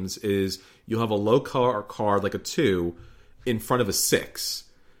games is you'll have a low card, like a 2, in front of a 6.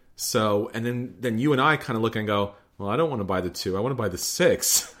 So, and then you and I kind of look and go, well, I don't want to buy the 2. I want to buy the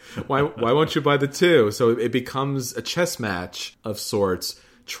 6. Why won't you buy the 2? So it becomes a chess match of sorts,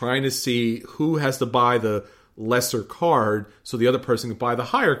 trying to see who has to buy the lesser card so the other person can buy the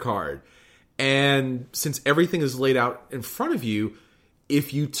higher card. And since everything is laid out in front of you,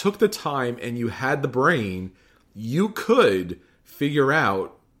 if you took the time and you had the brain, you could figure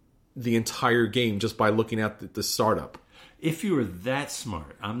out the entire game just by looking at the startup. If you were that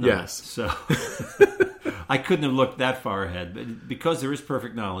smart, I'm not. Yes. So I couldn't have looked that far ahead. But because there is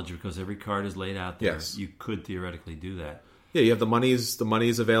perfect knowledge, because every card is laid out there, yes, you could theoretically do that. Yeah, you have the money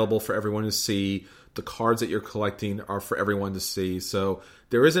is available for everyone to see. The cards that you're collecting are for everyone to see. So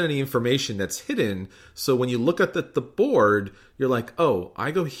there isn't any information that's hidden. So when you look at the board, you're like, oh, I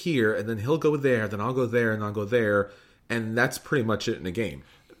go here, and then he'll go there, then I'll go there, and I'll go there. And that's pretty much it in the game.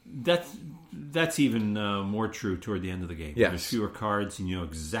 That's even more true toward the end of the game. Yes. There's fewer cards, and you know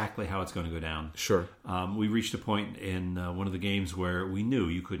exactly how it's going to go down. Sure. We reached a point in one of the games where we knew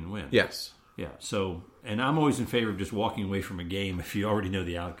you couldn't win. Yes. Yeah. So, and I'm always in favor of just walking away from a game if you already know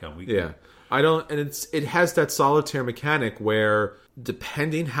the outcome. I don't, and it has that solitaire mechanic where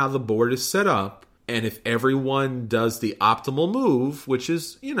depending how the board is set up, and if everyone does the optimal move, which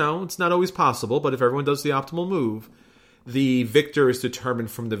is, it's not always possible, but if everyone does the optimal move, the victor is determined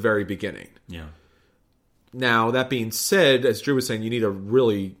from the very beginning. Yeah. Now, that being said, as Drew was saying, you need to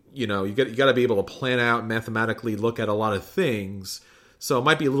really, you got to be able to plan out, mathematically look at a lot of things. So it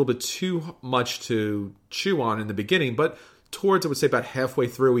might be a little bit too much to chew on in the beginning, but towards, I would say, about halfway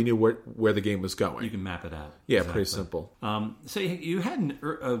through, we knew where the game was going. You can map it out. Yeah, exactly. Pretty simple. So you had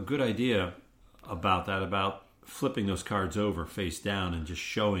a good idea about that, about flipping those cards over face down and just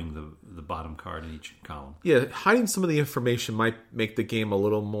showing the bottom card in each column. Yeah, hiding some of the information might make the game a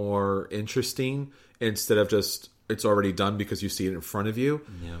little more interesting instead of just it's already done because you see it in front of you.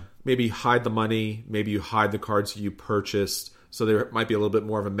 Yeah. Maybe hide the money. Maybe you hide the cards you purchased. So there might be a little bit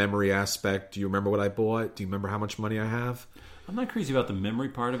more of a memory aspect. Do you remember what I bought? Do you remember how much money I have? I'm not crazy about the memory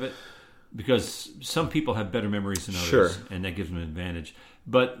part of it because some people have better memories than others, sure, and that gives them an advantage.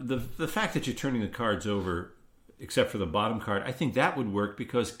 But the fact that you're turning the cards over, except for the bottom card, I think that would work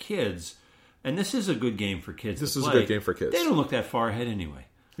because kids, and this is a good game for kids. This to is play, a good game for kids. They don't look that far ahead anyway.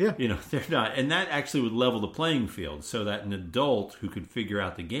 Yeah. They're not. And that actually would level the playing field so that an adult who could figure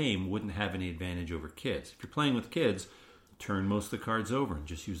out the game wouldn't have any advantage over kids. If you're playing with kids, turn most of the cards over and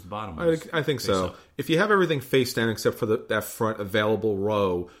just use the bottom ones. I think so. Up. If you have everything face down except for that front available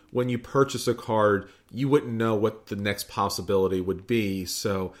row, when you purchase a card, you wouldn't know what the next possibility would be.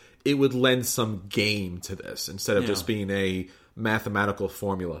 So it would lend some game to this instead of just being a mathematical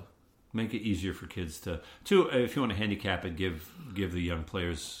formula. Make it easier for kids to if you want to handicap it, give the young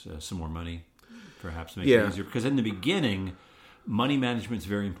players some more money, perhaps make it easier. Because in the beginning, money management is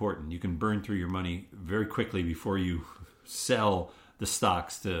very important. You can burn through your money very quickly before you sell the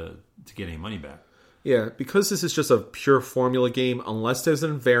stocks to get any money back. Yeah, because this is just a pure formula game, unless there's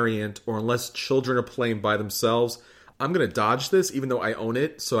an invariant or unless children are playing by themselves, I'm going to dodge this even though I own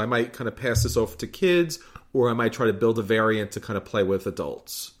it. So I might kind of pass this off to kids, or I might try to build a variant to kind of play with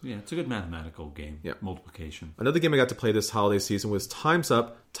adults. Yeah, it's a good mathematical game. Yeah. Multiplication. Another game I got to play this holiday season was Time's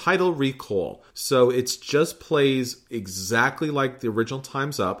Up Title Recall. So it just plays exactly like the original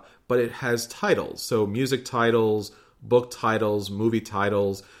Time's Up, but it has titles. So music titles, book titles, movie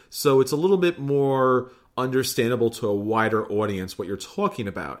titles. So it's a little bit more understandable to a wider audience what you're talking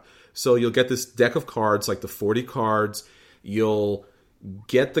about. So you'll get this deck of cards, like the 40 cards. You'll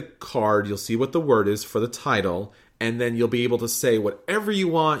get the card, you'll see what the word is for the title, and then you'll be able to say whatever you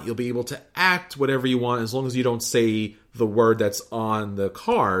want. You'll be able to act whatever you want as long as you don't say the word that's on the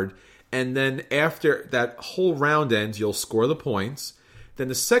card. And then after that whole round ends, you'll score the points. Then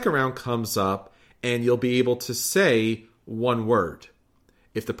the second round comes up, and you'll be able to say one word.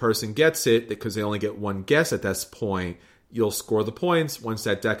 If the person gets it, because they only get one guess at this point, you'll score the points. Once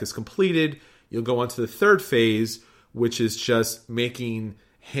that deck is completed, you'll go on to the third phase, which is just making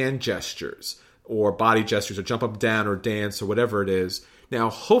hand gestures. or body gestures or jump up, down, or dance or whatever it is. Now,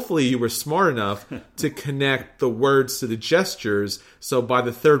 hopefully you were smart enough to connect the words to the gestures, so by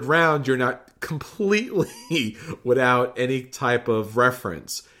the third round, you're not completely without any type of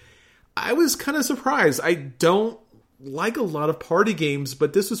reference. I was kind of surprised. I don't like a lot of party games,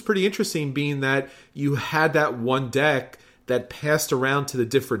 but this was pretty interesting, being that you had that one deck that passed around to the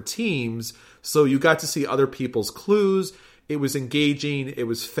different teams, so you got to see other people's clues. It was engaging. It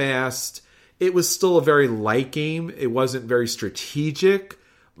was fast. It was still a very light game. It wasn't very strategic,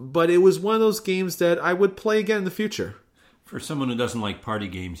 but it was one of those games that I would play again in the future. For someone who doesn't like party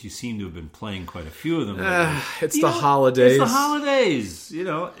games, you seem to have been playing quite a few of them. It's the holidays. It's the holidays.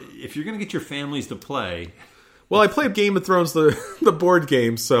 If you're going to get your families to play. Well, I played Game of Thrones, the board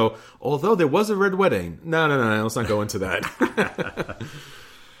game, so although there was a red wedding. No, let's not go into that.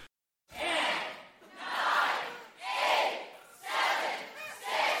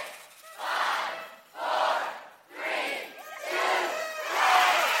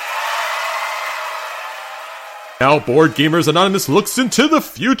 Now, Board Gamers Anonymous looks into the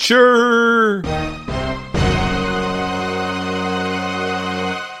future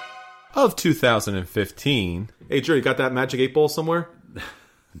of 2015. Hey, Drew, you got that Magic 8 Ball somewhere?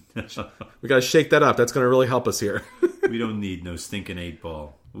 We got to shake that up. That's going to really help us here. We don't need no stinking 8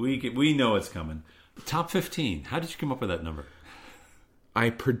 Ball. We know it's coming. Top 15. How did you come up with that number? I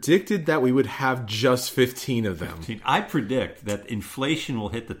predicted that we would have just 15 of them. 15. I predict that inflation will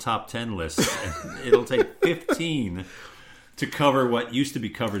hit the top 10 list, and it'll take 15 to cover what used to be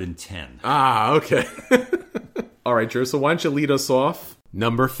covered in 10. Ah, okay. All right, Drew, so why don't you lead us off?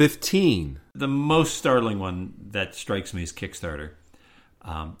 Number 15. The most startling one that strikes me is Kickstarter.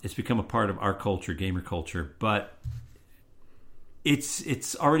 It's become a part of our culture, gamer culture, but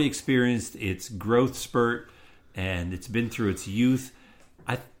it's already experienced its growth spurt, and it's been through its youth.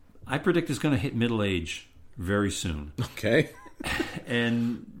 I predict it's going to hit middle age very soon. Okay.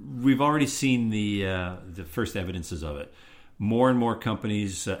 And we've already seen the first evidences of it. More and more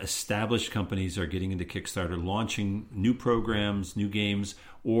companies, established companies, are getting into Kickstarter, launching new programs, new games,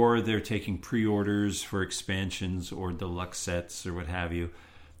 or they're taking pre-orders for expansions or deluxe sets or what have you.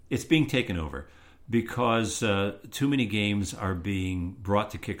 It's being taken over because too many games are being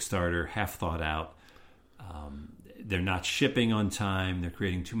brought to Kickstarter half thought out. They're not shipping on time. They're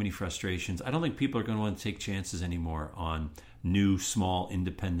creating too many frustrations. I don't think people are going to want to take chances anymore on new, small,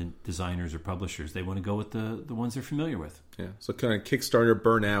 independent designers or publishers. They want to go with the ones they're familiar with. Yeah, so kind of Kickstarter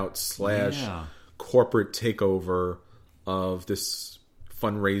burnout / corporate takeover of this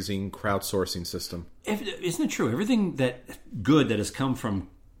fundraising, crowdsourcing system. Isn't it true? Everything that good that has come from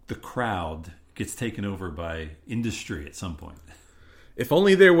the crowd gets taken over by industry at some point. If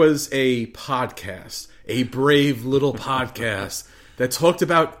only there was a podcast, a brave little podcast that talked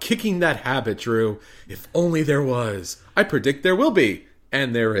about kicking that habit, Drew. If only there was. I predict there will be.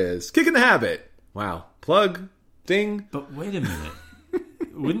 And there is. Kicking the habit. Wow. Plug. Ding. But wait a minute.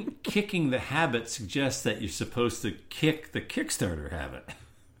 Wouldn't kicking the habit suggest that you're supposed to kick the Kickstarter habit?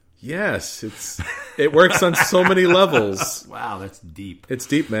 Yes. It works on so many levels. Wow, that's deep. It's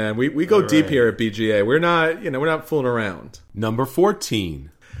deep, man. We go deep here at BGA. We're not fooling around. Number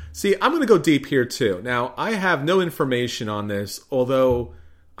 14. See, I'm going to go deep here too. Now, I have no information on this, although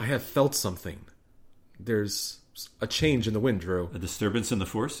I have felt something. There's a change in the wind, Drew. A disturbance in the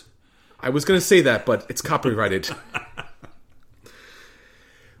force? I was going to say that, but it's copyrighted.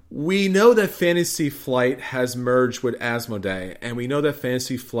 We know that Fantasy Flight has merged with Asmodee, and we know that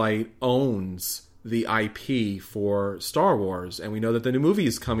Fantasy Flight owns the IP for Star Wars, and we know that the new movie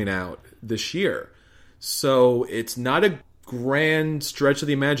is coming out this year. So it's not a grand stretch of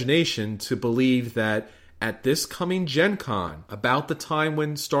the imagination to believe that at this coming Gen Con, about the time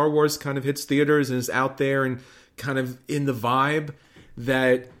when Star Wars kind of hits theaters and is out there and kind of in the vibe,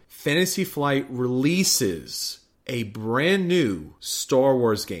 that Fantasy Flight releases a brand new Star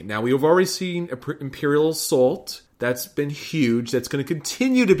Wars game. Now, we have already seen Imperial Assault. That's been huge. That's going to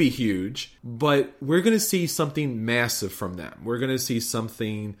continue to be huge. But we're going to see something massive from them. We're going to see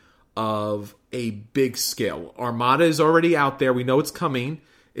something of a big scale. Armada is already out there. We know it's coming.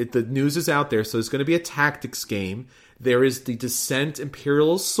 The news is out there. So it's going to be a tactics game. There is the Descent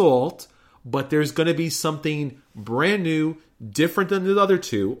Imperial Assault. But there's going to be something brand new, different than the other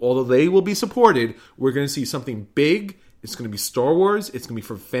two. Although they will be supported, we're going to see something big. It's going to be Star Wars. It's going to be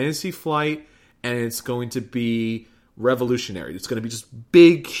from Fantasy Flight. And it's going to be revolutionary. It's going to be just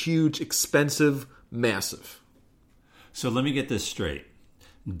big, huge, expensive, massive. So let me get this straight.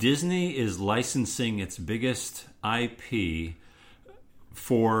 Disney is licensing its biggest IP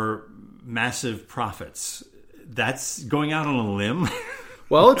for massive profits. That's going out on a limb?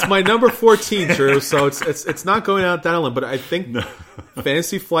 Well, it's my number 14, Drew, so it's not going out that limb, but I think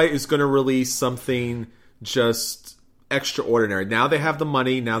Fantasy Flight is going to release something just extraordinary. Now they have the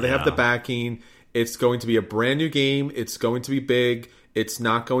money, now they have the backing. It's going to be a brand new game. It's going to be big. It's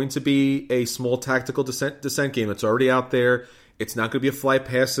not going to be a small tactical descent game. It's already out there. It's not going to be a flight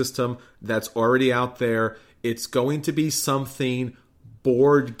pass system that's already out there. It's going to be something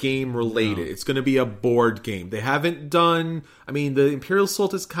board game related. It's going to be a board game. They haven't done, I mean, the Imperial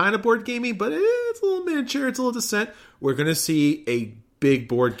Assault is kind of board gamey, but it's a little miniature, it's a little descent. We're going to see a big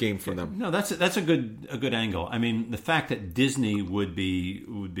board game from them. No, that's a good angle. I mean, the fact that Disney would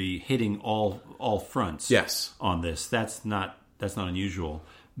be hitting all fronts on this, that's not unusual.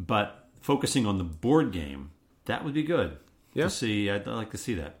 But focusing on the board game, that would be good. Yeah. To see, I'd like to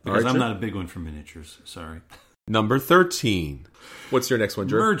see that because I'm not a big one for miniatures. Sorry. Number 13. What's your next one,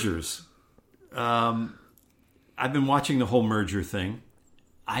 Drew? Mergers. I've been watching the whole merger thing.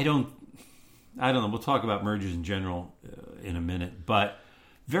 I don't know. We'll talk about mergers in general in a minute, but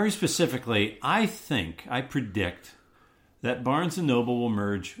very specifically, I predict that Barnes & Noble will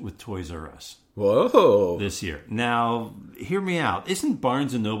merge with Toys R Us. Whoa. This year. Now, hear me out. Isn't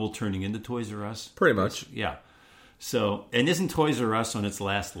Barnes & Noble turning into Toys R Us? Pretty much. Yeah. So, and isn't Toys R Us on its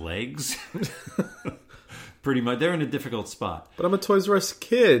last legs? Pretty much. They're in a difficult spot. But I'm a Toys R Us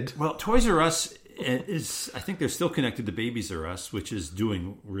kid. Well, Toys R Us is, I think they're still connected to Babies R Us, which is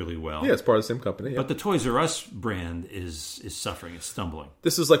doing really well. Yeah, it's part of the same company. Yeah. But the Toys R Us brand is suffering. It's stumbling.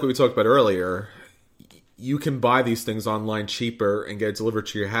 This is like what we talked about earlier. You can buy these things online cheaper and get it delivered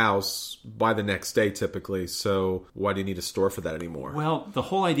to your house by the next day typically. So why do you need a store for that anymore? Well, the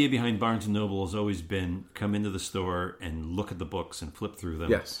whole idea behind Barnes & Noble has always been come into the store and look at the books and flip through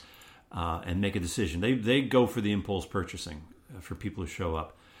them. Yes. And make a decision. They go for the impulse purchasing for people who show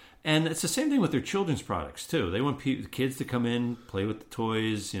up. And it's the same thing with their children's products, too. They want kids to come in, play with the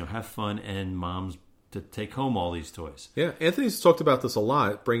toys, have fun, and moms to take home all these toys. Yeah, Anthony's talked about this a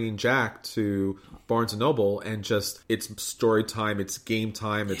lot, bringing Jack to Barnes & Noble, and just it's story time, it's game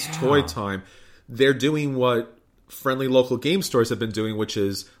time, it's toy time. They're doing what friendly local game stores have been doing, which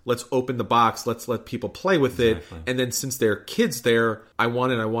is let's open the box, let's let people play with it, and then since there are kids there, I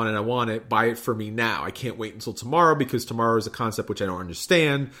want it, buy it for me now. I can't wait until tomorrow because tomorrow is a concept which I don't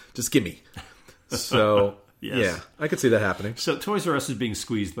understand. Just give me. So... Yes. Yeah, I could see that happening. So Toys R Us is being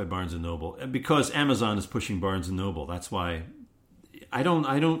squeezed by Barnes & Noble because Amazon is pushing Barnes & Noble. That's why I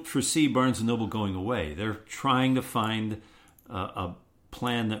don't foresee Barnes & Noble going away. They're trying to find a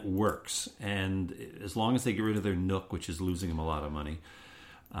plan that works. And as long as they get rid of their Nook, which is losing them a lot of money,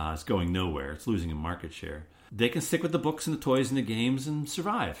 it's going nowhere. It's losing a market share. They can stick with the books and the toys and the games and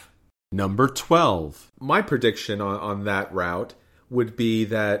survive. Number 12. My prediction on that route would be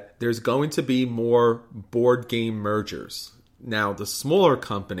that there's going to be more board game mergers. Now, the smaller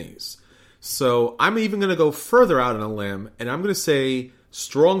companies. So I'm even going to go further out on a limb, and I'm going to say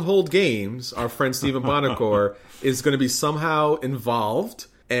Stronghold Games, our friend Stephen Bonacore, is going to be somehow involved,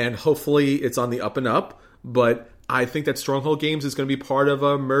 and hopefully it's on the up and up. But I think that Stronghold Games is going to be part of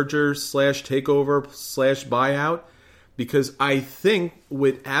a merger / takeover / buyout, because I think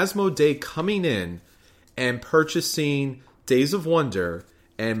with Asmodee coming in and purchasing Days of Wonder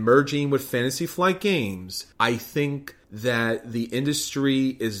and merging with Fantasy Flight Games, I think that the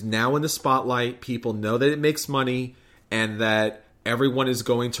industry is now in the spotlight. People know that it makes money and that everyone is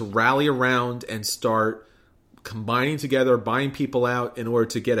going to rally around and start combining together, buying people out in order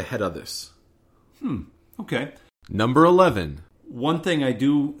to get ahead of this. Okay. Number 11. One thing I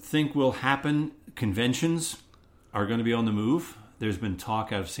do think will happen, conventions are going to be on the move. There's been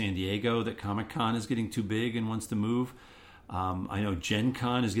talk out of San Diego that Comic-Con is getting too big and wants to move. I know Gen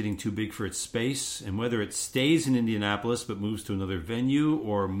Con is getting too big for its space, and whether it stays in Indianapolis but moves to another venue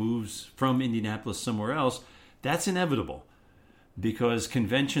or moves from Indianapolis somewhere else, that's inevitable because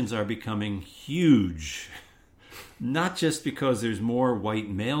conventions are becoming huge. Not just because there's more white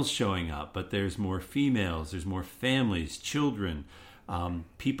males showing up, but there's more females, there's more families, children,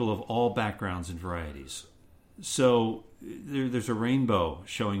 people of all backgrounds and varieties. So there's a rainbow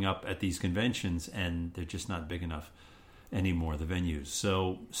showing up at these conventions, and they're just not big enough anymore, the venues.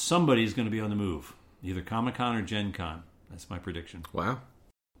 So somebody's going to be on the move, either Comic-Con or Gen Con. That's my prediction. Wow.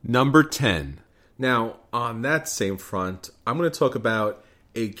 Number 10. Now, on that same front, I'm going to talk about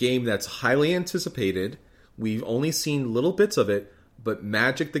a game that's highly anticipated. We've only seen little bits of it, but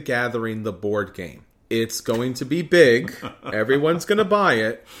Magic the Gathering, the board game. It's going to be big. Everyone's going to buy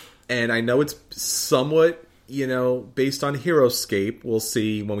it. And I know it's somewhat, based on HeroScape. We'll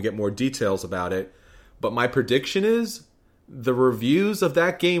see when we get more details about it. But my prediction is the reviews of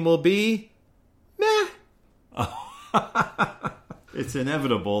that game will be meh. It's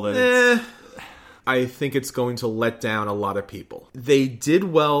inevitable that I think it's going to let down a lot of people. They did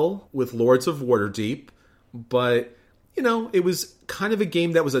well with Lords of Waterdeep, but, it was kind of a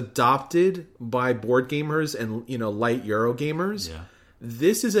game that was adopted by board gamers and, light Euro gamers. Yeah.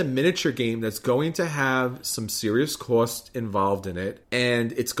 This is a miniature game that's going to have some serious cost involved in it,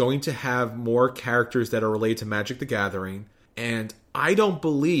 and it's going to have more characters that are related to Magic the Gathering, and I don't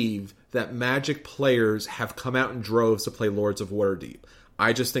believe that Magic players have come out in droves to play Lords of Waterdeep.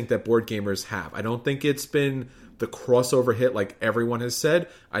 I just think that board gamers have. I don't think it's been the crossover hit like everyone has said.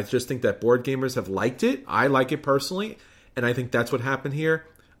 I just think that board gamers have liked it. I like it personally, and I think that's what happened here.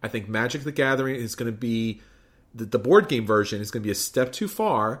 I think Magic the Gathering is going to be... The board game version is going to be a step too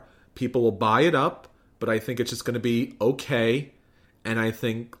far. People will buy it up, but I think it's just going to be okay, and I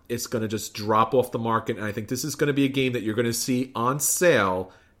think it's going to just drop off the market, and I think this is going to be a game that you're going to see on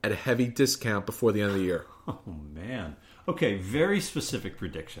sale at a heavy discount before the end of the year. Oh, man. Okay, very specific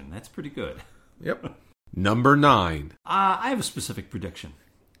prediction. That's pretty good. Yep. Number 9. I have a specific prediction.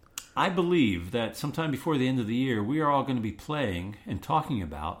 I believe that sometime before the end of the year, we are all going to be playing and talking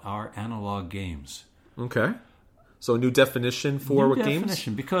about our analog games. Okay. So a new definition for what games?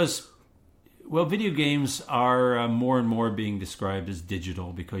 Because, well, video games are more and more being described as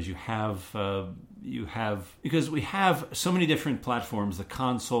digital because because we have so many different platforms, the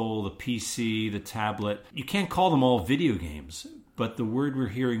console, the PC, the tablet. You can't call them all video games, but the word we're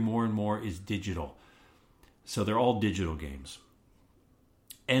hearing more and more is digital. So they're all digital games.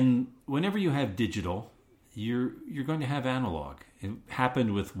 And whenever you have digital, you're going to have analog. It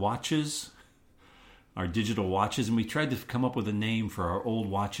happened with watches, our digital watches, and we tried to come up with a name for our old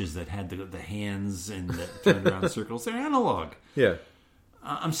watches that had the hands and that turned around in circles. They're analog. Yeah.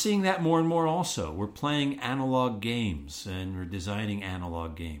 I'm seeing that more and more also. We're playing analog games, and we're designing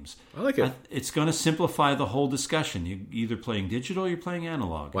analog games. I like it. It's going to simplify the whole discussion. You're either playing digital or you're playing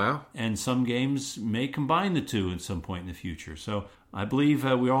analog. Wow. And some games may combine the two at some point in the future. So I believe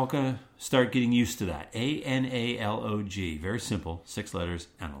we're all going to start getting used to that. A-N-A-L-O-G. Very simple. 6 letters,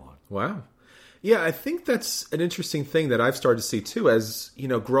 analog. Wow. Yeah, I think that's an interesting thing that I've started to see too as,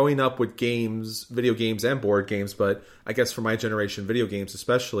 growing up with games, video games and board games, but I guess for my generation, video games,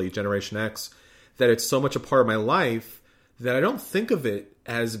 especially Generation X, that it's so much a part of my life that I don't think of it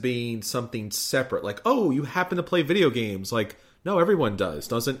as being something separate. Like, oh, you happen to play video games. Like, no, everyone does.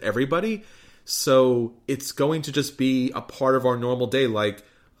 Doesn't everybody? So it's going to just be a part of our normal day. Like,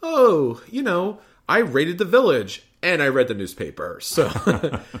 oh, I raided the village. And I read the newspaper.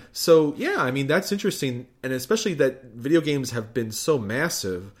 So yeah, I mean, that's interesting. And especially that video games have been so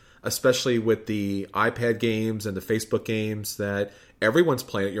massive, especially with the iPad games and the Facebook games, that everyone's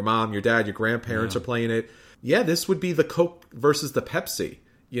playing it. Your mom, your dad, your grandparents are playing it. Yeah, this would be the Coke versus the Pepsi.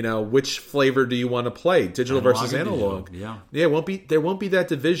 Which flavor do you want to play? Digital versus analog. Yeah. Yeah, there won't be that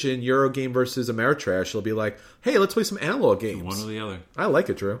division, Eurogame versus Ameritrash. It'll be like, hey, let's play some analog games. One or the other. I like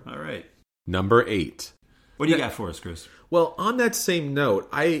it, Drew. All right. Number 8. What do you got for us, Chris? Well, on that same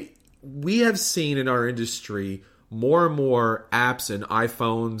note, we have seen in our industry more and more apps and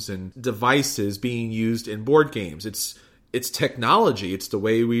iPhones and devices being used in board games. It's technology. It's the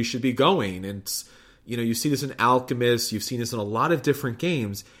way we should be going. And it's, you see this in Alchemist. You've seen this in a lot of different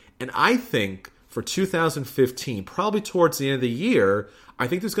games. And I think for 2015, probably towards the end of the year, I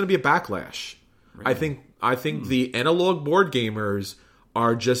think there's going to be a backlash. Really? I think the analog board gamers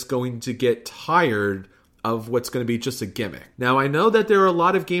are just going to get tired of what's going to be just a gimmick. Now, I know that there are a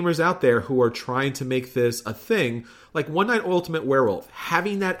lot of gamers out there who are trying to make this a thing. Like One Night Ultimate Werewolf,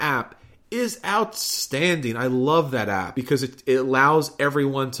 having that app is outstanding. I love that app because it allows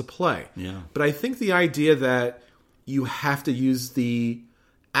everyone to play. Yeah. But I think the idea that you have to use the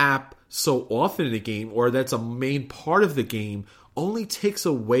app so often in a game, or that's a main part of the game, only takes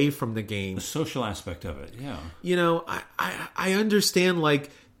away from the game. The social aspect of it, yeah. I understand,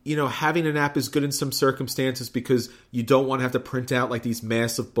 having an app is good in some circumstances because you don't want to have to print out like these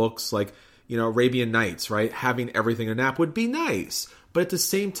massive books like, Arabian Nights, right? Having everything in an app would be nice. But at the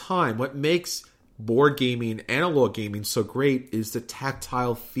same time, what makes board gaming, analog gaming so great is the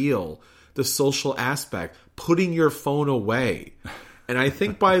tactile feel, the social aspect, putting your phone away. And I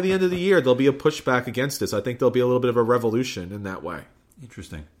think by the end of the year, there'll be a pushback against this. I think there'll be a little bit of a revolution in that way.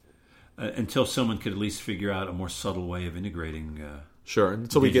 Interesting. Until someone could at least figure out a more subtle way of integrating sure,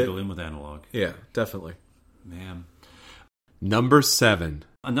 until we get in with analog. Yeah, definitely. Man. Number 7.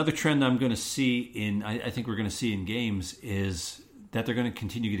 Another trend I'm going to see I think we're going to see in games is that they're going to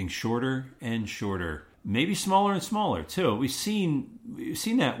continue getting shorter and shorter. Maybe smaller and smaller too. We've seen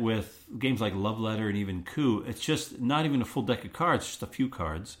that with games like Love Letter and even Coup. It's just not even a full deck of cards, just a few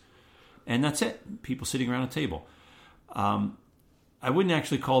cards, and that's it. People sitting around a table. I wouldn't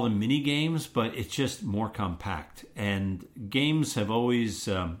actually call them mini games, but it's just more compact. And games have always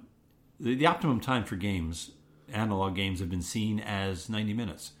the optimum time for games, analog games, have been seen as 90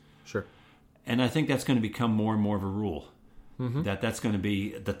 minutes. Sure. And I think that's going to become more and more of a rule. That's going to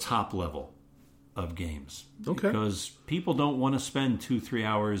be the top level of games. Okay. Because people don't want to spend 2-3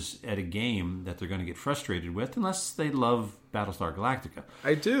 hours at a game that they're going to get frustrated with unless they love Battlestar Galactica.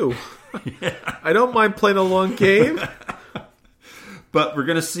 I do. I don't mind playing a long game. But we're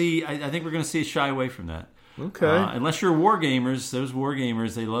going to see, I think we're going to see a shy away from that. Okay. Unless you're war gamers, those war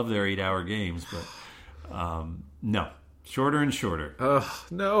gamers, they love their 8-hour games. But no, shorter and shorter.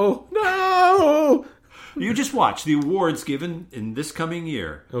 No. You just watch the awards given in this coming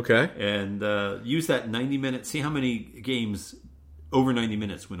year. Okay. And use that 90 minutes. See how many games over 90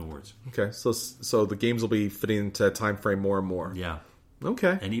 minutes win awards. Okay. So the games will be fitting into that time frame more and more. Yeah.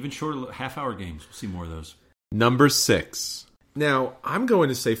 Okay. And even shorter half-hour games. We'll see more of those. Number 6. Now, I'm going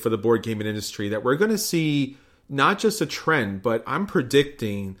to say for the board gaming industry that we're going to see not just a trend, but I'm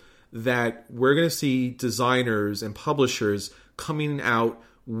predicting that we're going to see designers and publishers coming out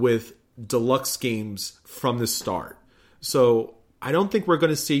with deluxe games from the start. So I don't think we're going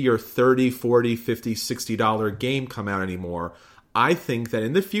to see your $30, $40, $50, $60 game come out anymore. I think that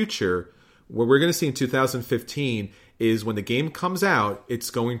in the future, what we're going to see in 2015 is when the game comes out, it's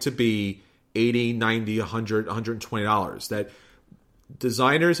going to be $80, $90, $100, $120. That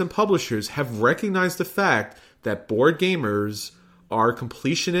designers and publishers have recognized the fact that board gamers are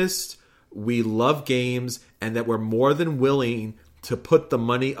completionists, we love games, and that we're more than willing to put the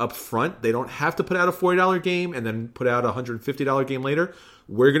money up front. They don't have to put out a $40 game and then put out a $150 game later.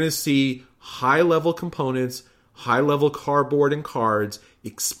 We're going to see high-level components, high-level cardboard and cards,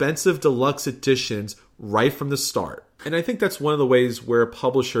 expensive deluxe editions right from the start. And I think that's one of the ways where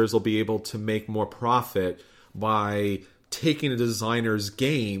publishers will be able to make more profit by taking a designer's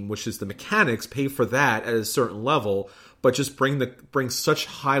game, which is the mechanics, pay for that at a certain level, but just bring such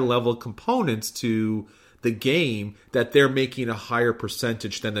high-level components to the game that they're making a higher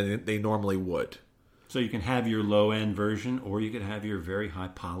percentage than they normally would. So you can have your low-end version, or you could have your very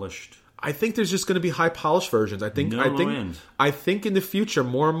high-polished. I think there's just going to be high-polished versions. I think in the future,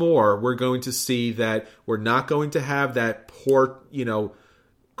 more and more, we're going to see that we're not going to have that poor,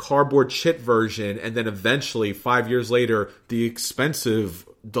 cardboard chit version, and then eventually, 5 years later, the expensive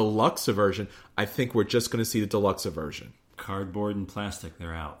deluxe version. I think we're just going to see the deluxe version. Cardboard and plastic,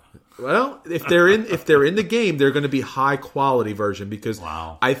 they're out. Well, if they're in the game, they're going to be high quality version because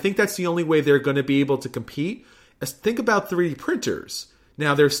I think that's the only way they're going to be able to compete. Think about 3D printers.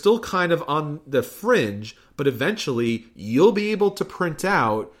 Now they're still kind of on the fringe, but eventually you'll be able to print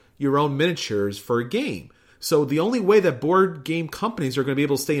out your own miniatures for a game. So the only way that board game companies are going to be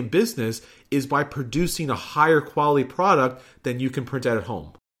able to stay in business is by producing a higher quality product than you can print out at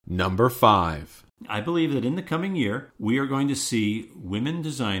home. Number 5. I believe that in the coming year, we are going to see women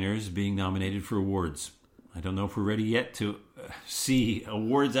designers being nominated for awards. I don't know if we're ready yet to see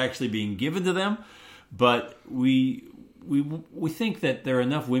awards actually being given to them, but we think that there are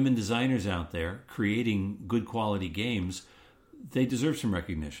enough women designers out there creating good quality games. They deserve some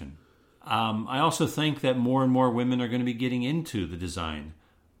recognition. I also think that more and more women are going to be getting into the design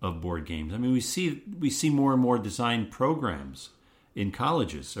of board games. I mean, we see more and more design programs in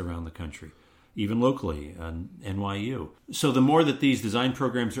colleges around the country, even locally, NYU. So the more that these design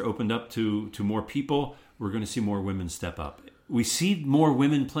programs are opened up to more people, we're going to see more women step up. We see more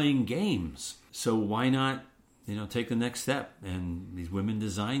women playing games. So why not, take the next step and these women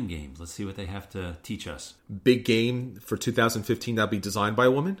design games? Let's see what they have to teach us. Big game for 2015 that'll be designed by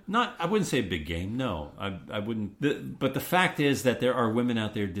a woman? I wouldn't say a big game. No, I wouldn't. But the fact is that there are women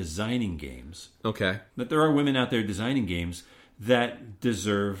out there designing games. Okay. That there are women out there designing games that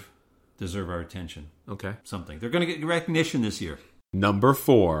deserve our attention. Okay. Something. They're going to get recognition this year. Number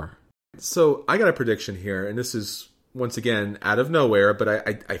 4. So I got a prediction here, and this is, once again, out of nowhere, but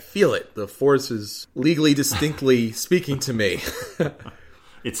I feel it. The force is legally distinctly speaking to me.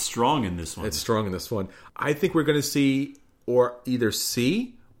 It's strong in this one. I think we're going to see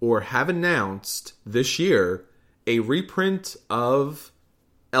or have announced this year a reprint of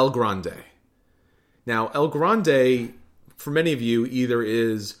El Grande. Now, El Grande, for many of you, either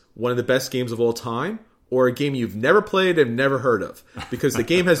is one of the best games of all time or a game you've never played and never heard of. Because the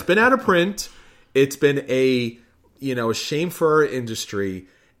game has been out of print. It's been a shame for our industry.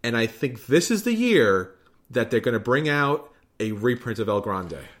 And I think this is the year that they're going to bring out a reprint of El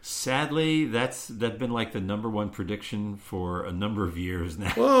Grande. Sadly, that's been like the number one prediction for a number of years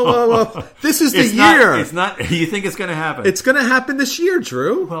now. Well, this is the year. It's not. You think it's going to happen? It's going to happen this year,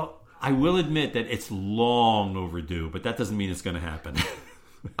 Drew. Well, I will admit that it's long overdue, but that doesn't mean it's going to happen.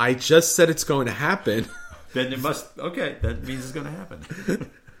 I just said it's going to happen. Then it must. Okay, that means it's going to happen.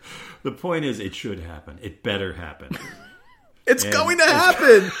 The point is, it should happen. It better happen. It's going to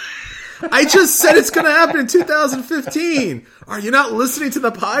happen. I just said it's going to happen in 2015. Are you not listening to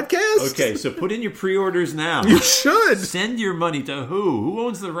the podcast? Okay, so put in your pre-orders now. You should. Send your money to who? Who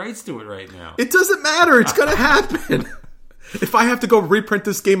owns the rights to it right now? It doesn't matter. It's going to happen. If I have to go reprint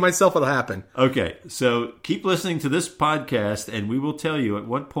this game myself, it'll happen. Okay, so keep listening to this podcast, and we will tell you at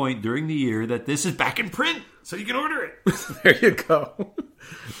what point during the year that this is back in print, so you can order it. There you go.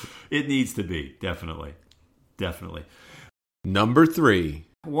 It needs to be, definitely. Definitely. Number 3.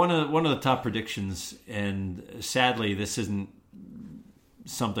 One of the top predictions, and sadly, this isn't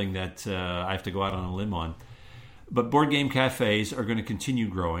something that I have to go out on a limb on, but board game cafes are going to continue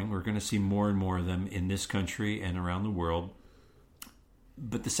growing. We're going to see more and more of them in this country and around the world.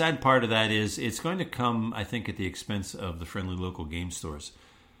 But the sad part of that is it's going to come, I think, at the expense of the friendly local game stores.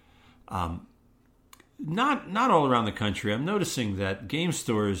 Not all around the country. I'm noticing that game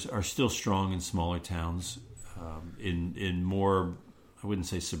stores are still strong in smaller towns, in more, I wouldn't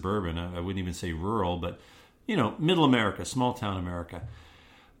say suburban, I wouldn't even say rural, but, middle America, small town America.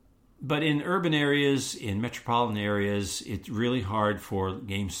 But in urban areas, in metropolitan areas, it's really hard for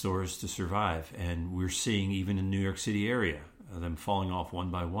game stores to survive. And we're seeing, even in New York City area, them falling off one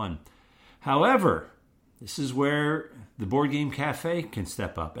by one. However, this is where the Board Game Cafe can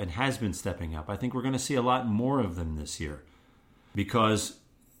step up and has been stepping up. I think we're going to see a lot more of them this year because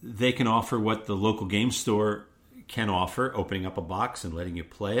they can offer what the local game store can offer, opening up a box and letting you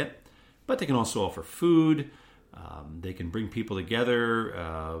play it. But they can also offer food. They can bring people together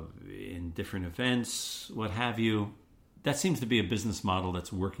in different events, what have you. That seems to be a business model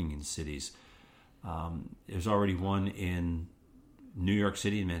that's working in cities. There's already one in New York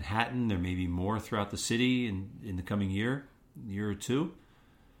City and Manhattan. There may be more throughout the city in the coming year or two.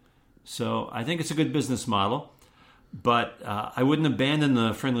 So I think it's a good business model. But I wouldn't abandon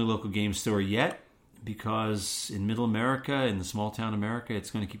the friendly local game store yet because in middle America, in the small town America,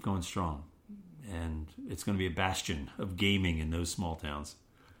 it's going to keep going strong. And it's going to be a bastion of gaming in those small towns.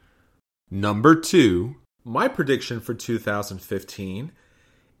 Number 2, my prediction for 2015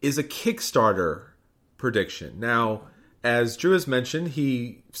 is a Kickstarter prediction. Now, as Drew has mentioned,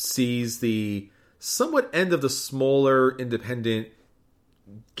 he sees the somewhat end of the smaller independent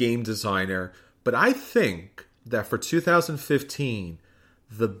game designer. But I think that for 2015,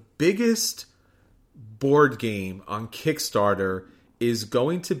 the biggest board game on Kickstarter is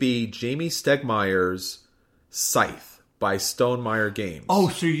going to be Jamie Stegmaier's Scythe by Stonemaier Games. Oh,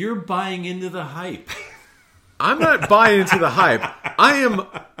 so you're buying into the hype. I'm not buying into the hype. I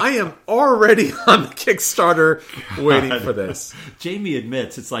am already on the Kickstarter waiting for this. Jamie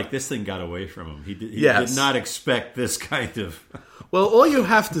admits it's like this thing got away from him. He did not expect this kind of... Well, all you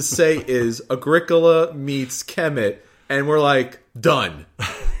have to say is Agricola meets Kemet, and we're like, done.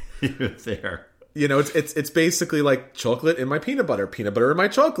 You're there. It's basically like chocolate in my peanut butter in my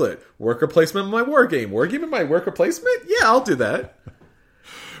chocolate, worker placement in my war game in my worker placement. Yeah, I'll do that.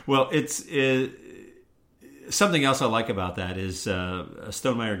 Well, it's something else I like about that is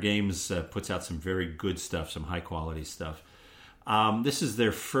Stonemaier Games puts out some very good stuff, some high quality stuff. This is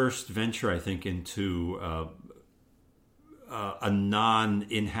their first venture, I think, into a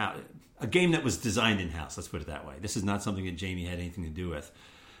non-in-house, a game that was designed in-house. Let's put it that way. This is not something that Jamie had anything to do with.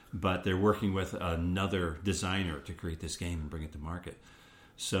 But they're working with another designer to create this game and bring it to market.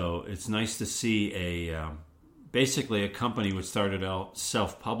 So it's nice to see basically a company which started out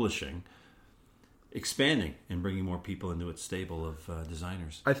self-publishing, expanding and bringing more people into its stable of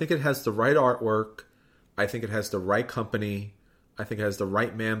designers. I think it has the right artwork. I think it has the right company. I think it has the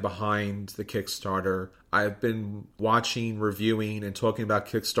right man behind the Kickstarter. I've been watching, reviewing, and talking about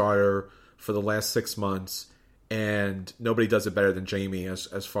Kickstarter for the last 6 months. And nobody does it better than Jamie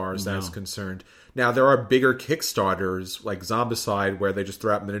as far as that's concerned. Now, there are bigger Kickstarters like Zombicide where they just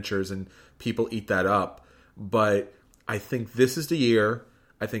throw out miniatures and people eat that up. But I think this is the year.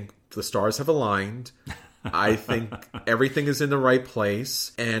 I think the stars have aligned. I think everything is in the right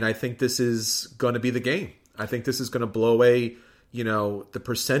place. And I think this is going to be the game. I think this is going to blow away. The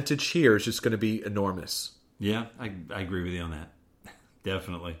percentage here is just going to be enormous. Yeah, I agree with you on that.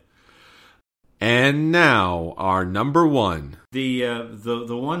 Definitely. And now, our number 1. The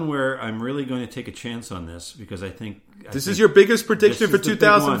one where I'm really going to take a chance on this because I think... This is your biggest prediction for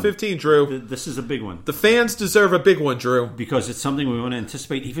 2015, Drew. This is a big one. The fans deserve a big one, Drew. Because it's something we want to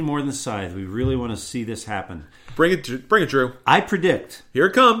anticipate even more than Scythe. We really want to see this happen. Bring it, Drew. I predict... Here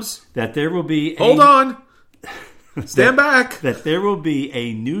it comes. That there will be Hold on. Stand back. That there will be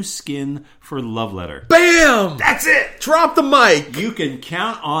a new skin for Love Letter. Bam! That's it. Drop the mic. You can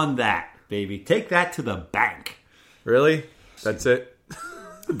count on that, baby. Take that to the bank. Really? That's it?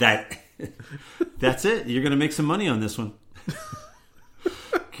 That's it. You're going to make some money on this one.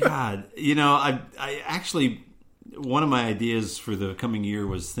 God, I actually, one of my ideas for the coming year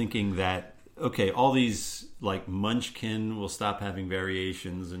was thinking that, okay, all these like Munchkin will stop having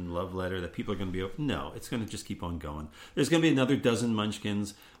variations and Love Letter that people are going to be... No, it's going to just keep on going. There's going to be another dozen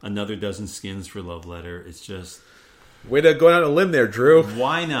Munchkins, another dozen skins for Love Letter. It's just... Way to go out on a limb there, Drew.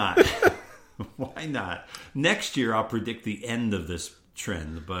 Why not? Why not? Next year, I'll predict the end of this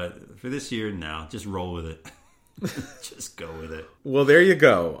trend, but for this year, no, just roll with it. Just go with it. Well, there you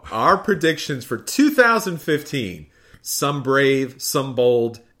go. Our predictions for 2015. Some brave, some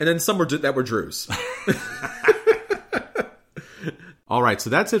bold, and then some that were Drew's. All right,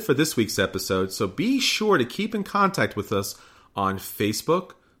 so that's it for this week's episode. So be sure to keep in contact with us on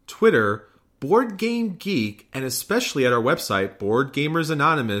Facebook, Twitter, Board Game Geek, and especially at our website,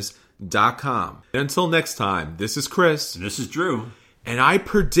 BoardGamersAnonymous.com. Until next time, this is Chris. And this is Drew. And I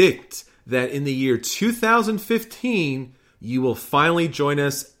predict that in the year 2015, you will finally join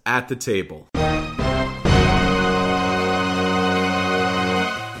us at the table.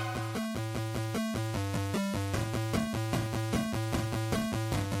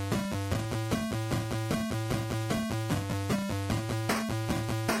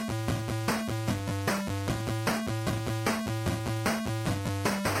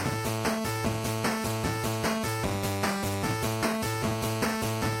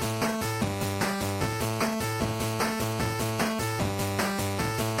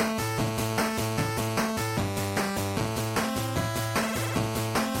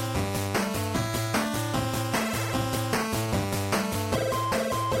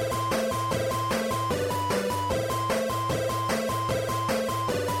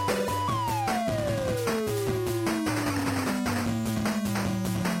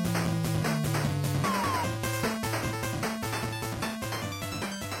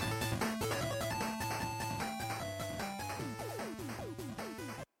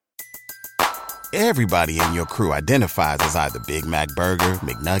 Everybody in your crew identifies as either Big Mac Burger,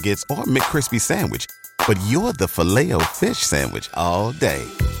 McNuggets, or McCrispy Sandwich. But you're the Filet-O-Fish Sandwich all day.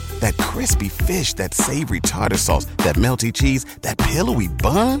 That crispy fish, that savory tartar sauce, that melty cheese, that pillowy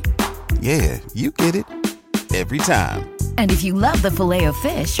bun. Yeah, you get it. Every time. And if you love the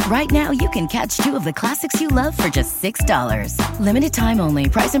Filet-O-Fish, right now you can catch two of the classics you love for just $6. Limited time only.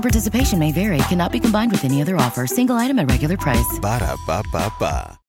 Price and participation may vary. Cannot be combined with any other offer. Single item at regular price. Ba-da-ba-ba-ba.